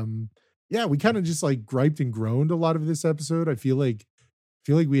 Um, yeah, we kind of just like griped and groaned a lot of this episode. I feel like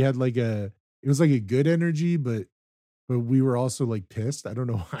we had like it was like a good energy, but we were also like pissed. I don't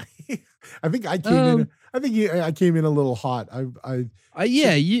know why. I think I came in. um, I think I came in a little hot. I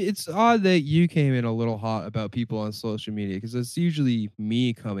yeah, it's odd that you came in a little hot about people on social media because it's usually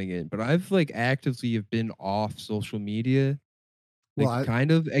me coming in, but I've like actively have been off social media, well, like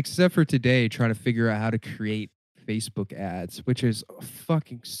kind of, except for today, trying to figure out how to create Facebook ads, which is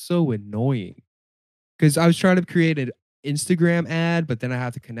fucking so annoying. Because I was trying to create an Instagram ad, but then I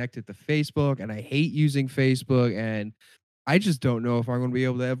have to connect it to Facebook, and I hate using Facebook, and I just don't know if I'm going to be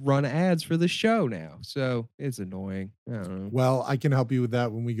able to run ads for the show now. So it's annoying. I don't know. well, I can help you with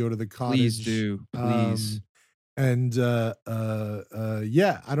that when we go to the Please cottage. do, please. And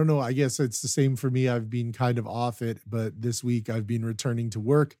yeah, I don't know, I guess it's the same for me. I've been kind of off it, but this week I've been returning to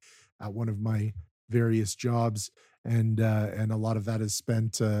work at one of my various jobs, and a lot of that is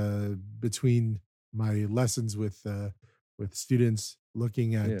spent between my lessons with students,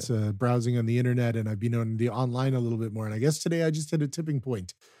 looking Yeah. at browsing on the internet, and I've been on the online a little bit more. And I guess today I just hit a tipping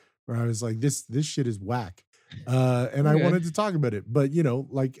point where I was like, this shit is whack. And I Okay. wanted to talk about it, but you know,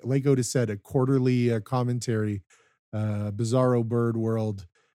 like Otis said, a quarterly commentary, Bizarro bird world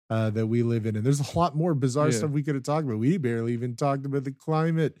that we live in, and there's a lot more bizarre Yeah. stuff we could have talked about. We barely even talked about the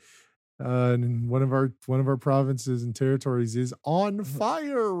climate. And one of our provinces and territories is on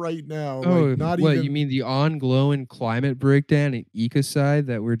fire right now. Like, Oh, not what you even. mean the ongoing climate breakdown and ecocide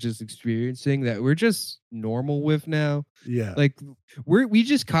that we're just experiencing that we're just normal with now? Yeah, Like we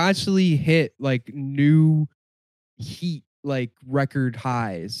just constantly hit like new heat like record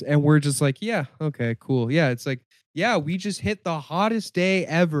highs and we're just like, yeah, okay, cool. Yeah, it's like, yeah, we just hit the hottest day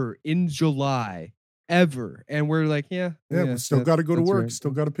ever in July ever and we're like, yeah, yeah, we yeah, still got to go to that's work, right.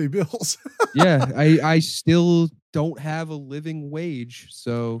 still got to pay bills. Yeah, I still don't have a living wage,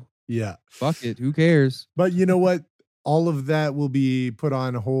 so Yeah. fuck it, who cares? But you know what? All of that will be put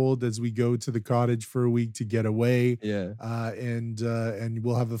on hold as we go to the cottage for a week to get away. Yeah. And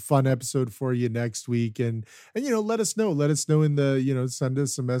we'll have a fun episode for you next week. And you know, let us know. Let us know in the, you know, send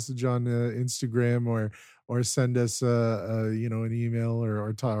us a message on Instagram, or send us you know, an email,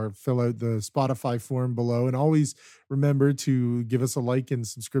 or fill out the Spotify form below. And always remember to give us a like and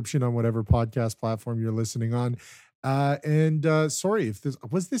subscription on whatever podcast platform you're listening on. And sorry if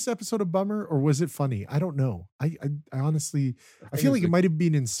this episode a bummer or was it funny? I don't know. I honestly, I I think feel it's like it a might have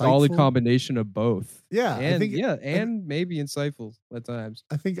been solid insightful. combination of both. Yeah, And yeah, I, and maybe insightful at times.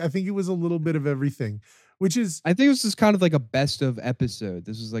 I think it was a little bit of everything, which is I think this is kind of like a best of episode.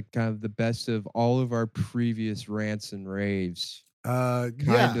 This is like kind of the best of all of our previous rants and raves, kind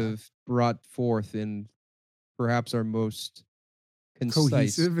yeah, of brought forth in perhaps our most concise,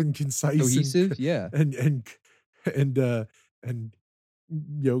 cohesive and concise cohesive. Yeah, and and and and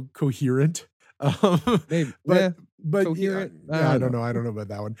you know, coherent. um maybe. but Yeah, yeah, coherent. I yeah, don't know. I don't know about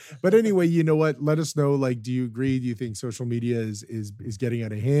that one. But anyway, you know what, let us know, like, do you agree? Do you think social media is getting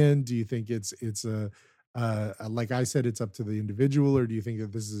out of hand? Do you think it's like I said, it's up to the individual, or do you think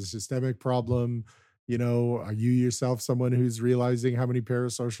that this is a systemic problem? You know, are you yourself someone who's realizing how many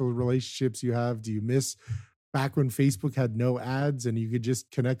parasocial relationships you have? Do you miss back when Facebook had no ads and you could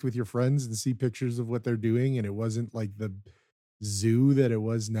just connect with your friends and see pictures of what they're doing, and it wasn't like the zoo that it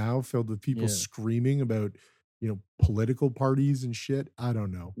was now, filled with people Yeah. screaming about, political parties and shit? I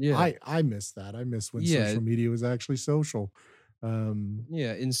don't know. Yeah. I miss that. I miss when Yeah. social media was actually social.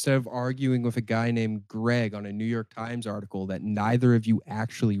 Yeah. Instead of arguing with a guy named Greg on a New York Times article that neither of you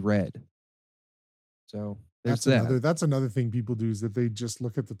actually read. So there's that. That's another thing people do, is that they just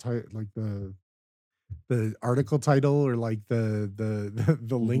look at the title, like the article title, or like the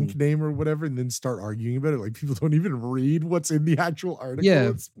link Mhm. name or whatever, and then start arguing about it. Like, people don't even read what's in the actual article. Yeah.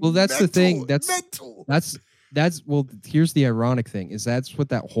 It's Well, that's the thing. mental. That's well, here's the ironic thing is that's what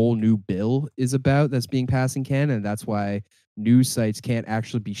that whole new bill is about that's being passed in Canada. And that's why news sites can't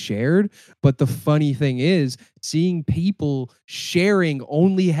actually be shared. But the funny thing is seeing people sharing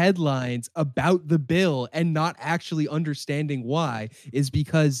only headlines about the bill and not actually understanding why is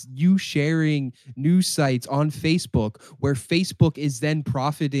because you sharing news sites on Facebook, where Facebook is then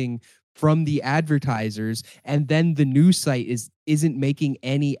profiting from the advertisers, and then the news site isn't making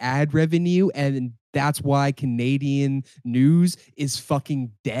any ad revenue, and that's why Canadian news is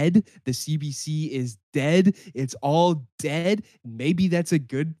fucking dead. The CBC is dead. It's all dead. Maybe that's a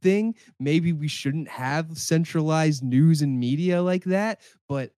good thing. Maybe we shouldn't have centralized news and media like that.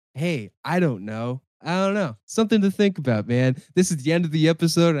 But hey, I don't know. I don't know. Something to think about, man. This is the end of the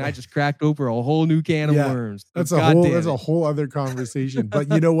episode, and I just cracked open a whole new can of Yeah, worms. So that's goddamn a it. whole other conversation.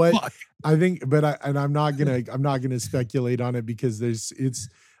 But you know what? Fuck. I think, I'm not gonna speculate on it, because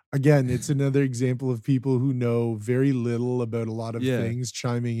it's another example of people who know very little about a lot of Yeah. things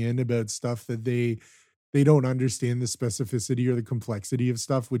chiming in about stuff that they don't understand the specificity or the complexity of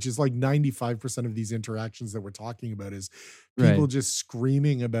stuff, which is like 95% of these interactions that we're talking about, is people Right. just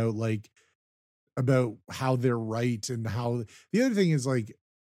screaming about how they're right. And how the other thing is, like,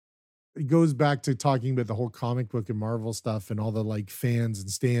 it goes back to talking about the whole comic book and Marvel stuff and all the like fans and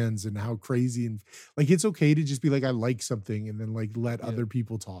stands and how crazy, and like, it's okay to just be like, I like something, and then like let Yeah. other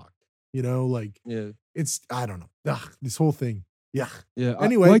people talk, like, Yeah. I don't know. Ugh, this whole thing. Yeah. Yeah.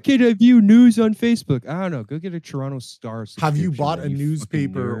 Anyway, Why can't I view news on Facebook? I don't know. Go get a Toronto Star have you subscription. bought then, a you fucking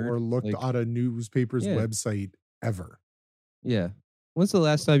newspaper nerd. or looked Like, at a newspaper's yeah. website ever? Yeah. When's the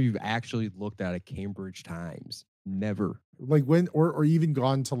last time you've actually looked at a Cambridge Times? Never. Like, when, or even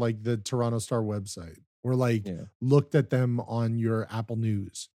gone to like the Toronto Star website, or like Yeah. looked at them on your Apple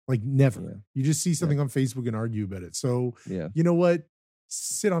News? Like, never. Yeah. You just see something on Facebook and argue about it. So Yeah. you know what?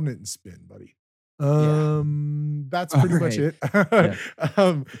 Sit on it and spin, buddy. Yeah. That's All pretty much right. it.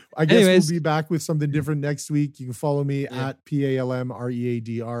 Yeah. I guess Anyways. we'll be back with something different next week. You can follow me Yeah. at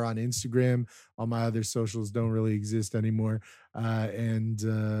PALMREADR on Instagram. All my other socials don't really exist anymore. And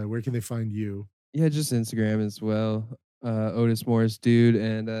where can they find you? Yeah, just Instagram as well. Otis Morris dude.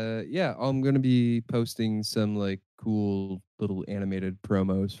 And yeah, I'm gonna be posting some like cool little animated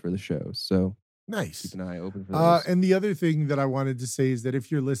promos for the show. So keep Nice. an eye open for those. And the other thing that I wanted to say is that if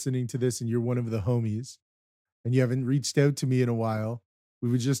you're listening to this and you're one of the homies and you haven't reached out to me in a while, we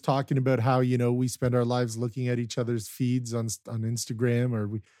were just talking about how, we spend our lives looking at each other's feeds on Instagram,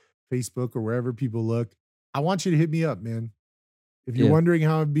 or Facebook, or wherever people look. I want you to hit me up, man. If you're Yeah. wondering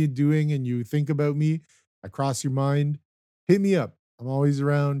how I've been doing and you think about me, I cross your mind, hit me up. I'm always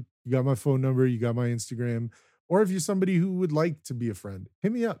around. You got my phone number, you got my Instagram. Or if you're somebody who would like to be a friend,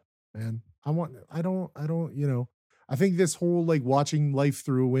 hit me up, man. I think this whole like watching life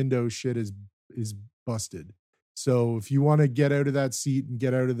through a window shit is busted. So if you want to get out of that seat and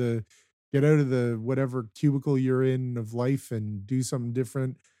get out of the whatever cubicle you're in of life and do something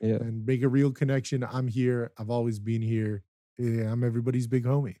different Yeah. and make a real connection, I'm here. I've always been here. Yeah, I'm everybody's big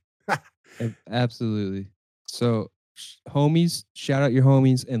homie. Absolutely. So, homies, shout out your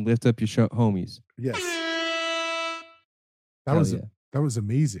homies and lift up your homies. Yes. Hell yeah. That was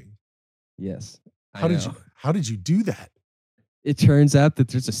amazing. Yes. How did you do that? It turns out that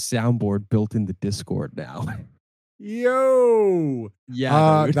there's a soundboard built in the Discord now. Yo.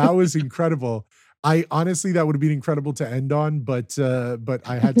 Yeah, dude. That was incredible. I honestly, that would have been incredible to end on, but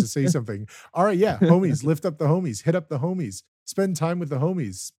I had to say something. All right, yeah, homies, lift up the homies, hit up the homies, spend time with the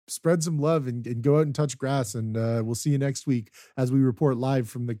homies, spread some love, and go out and touch grass. And we'll see you next week as we report live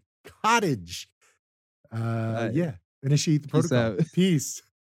from the cottage. Yeah, initiate the Peace protocol. out. Peace.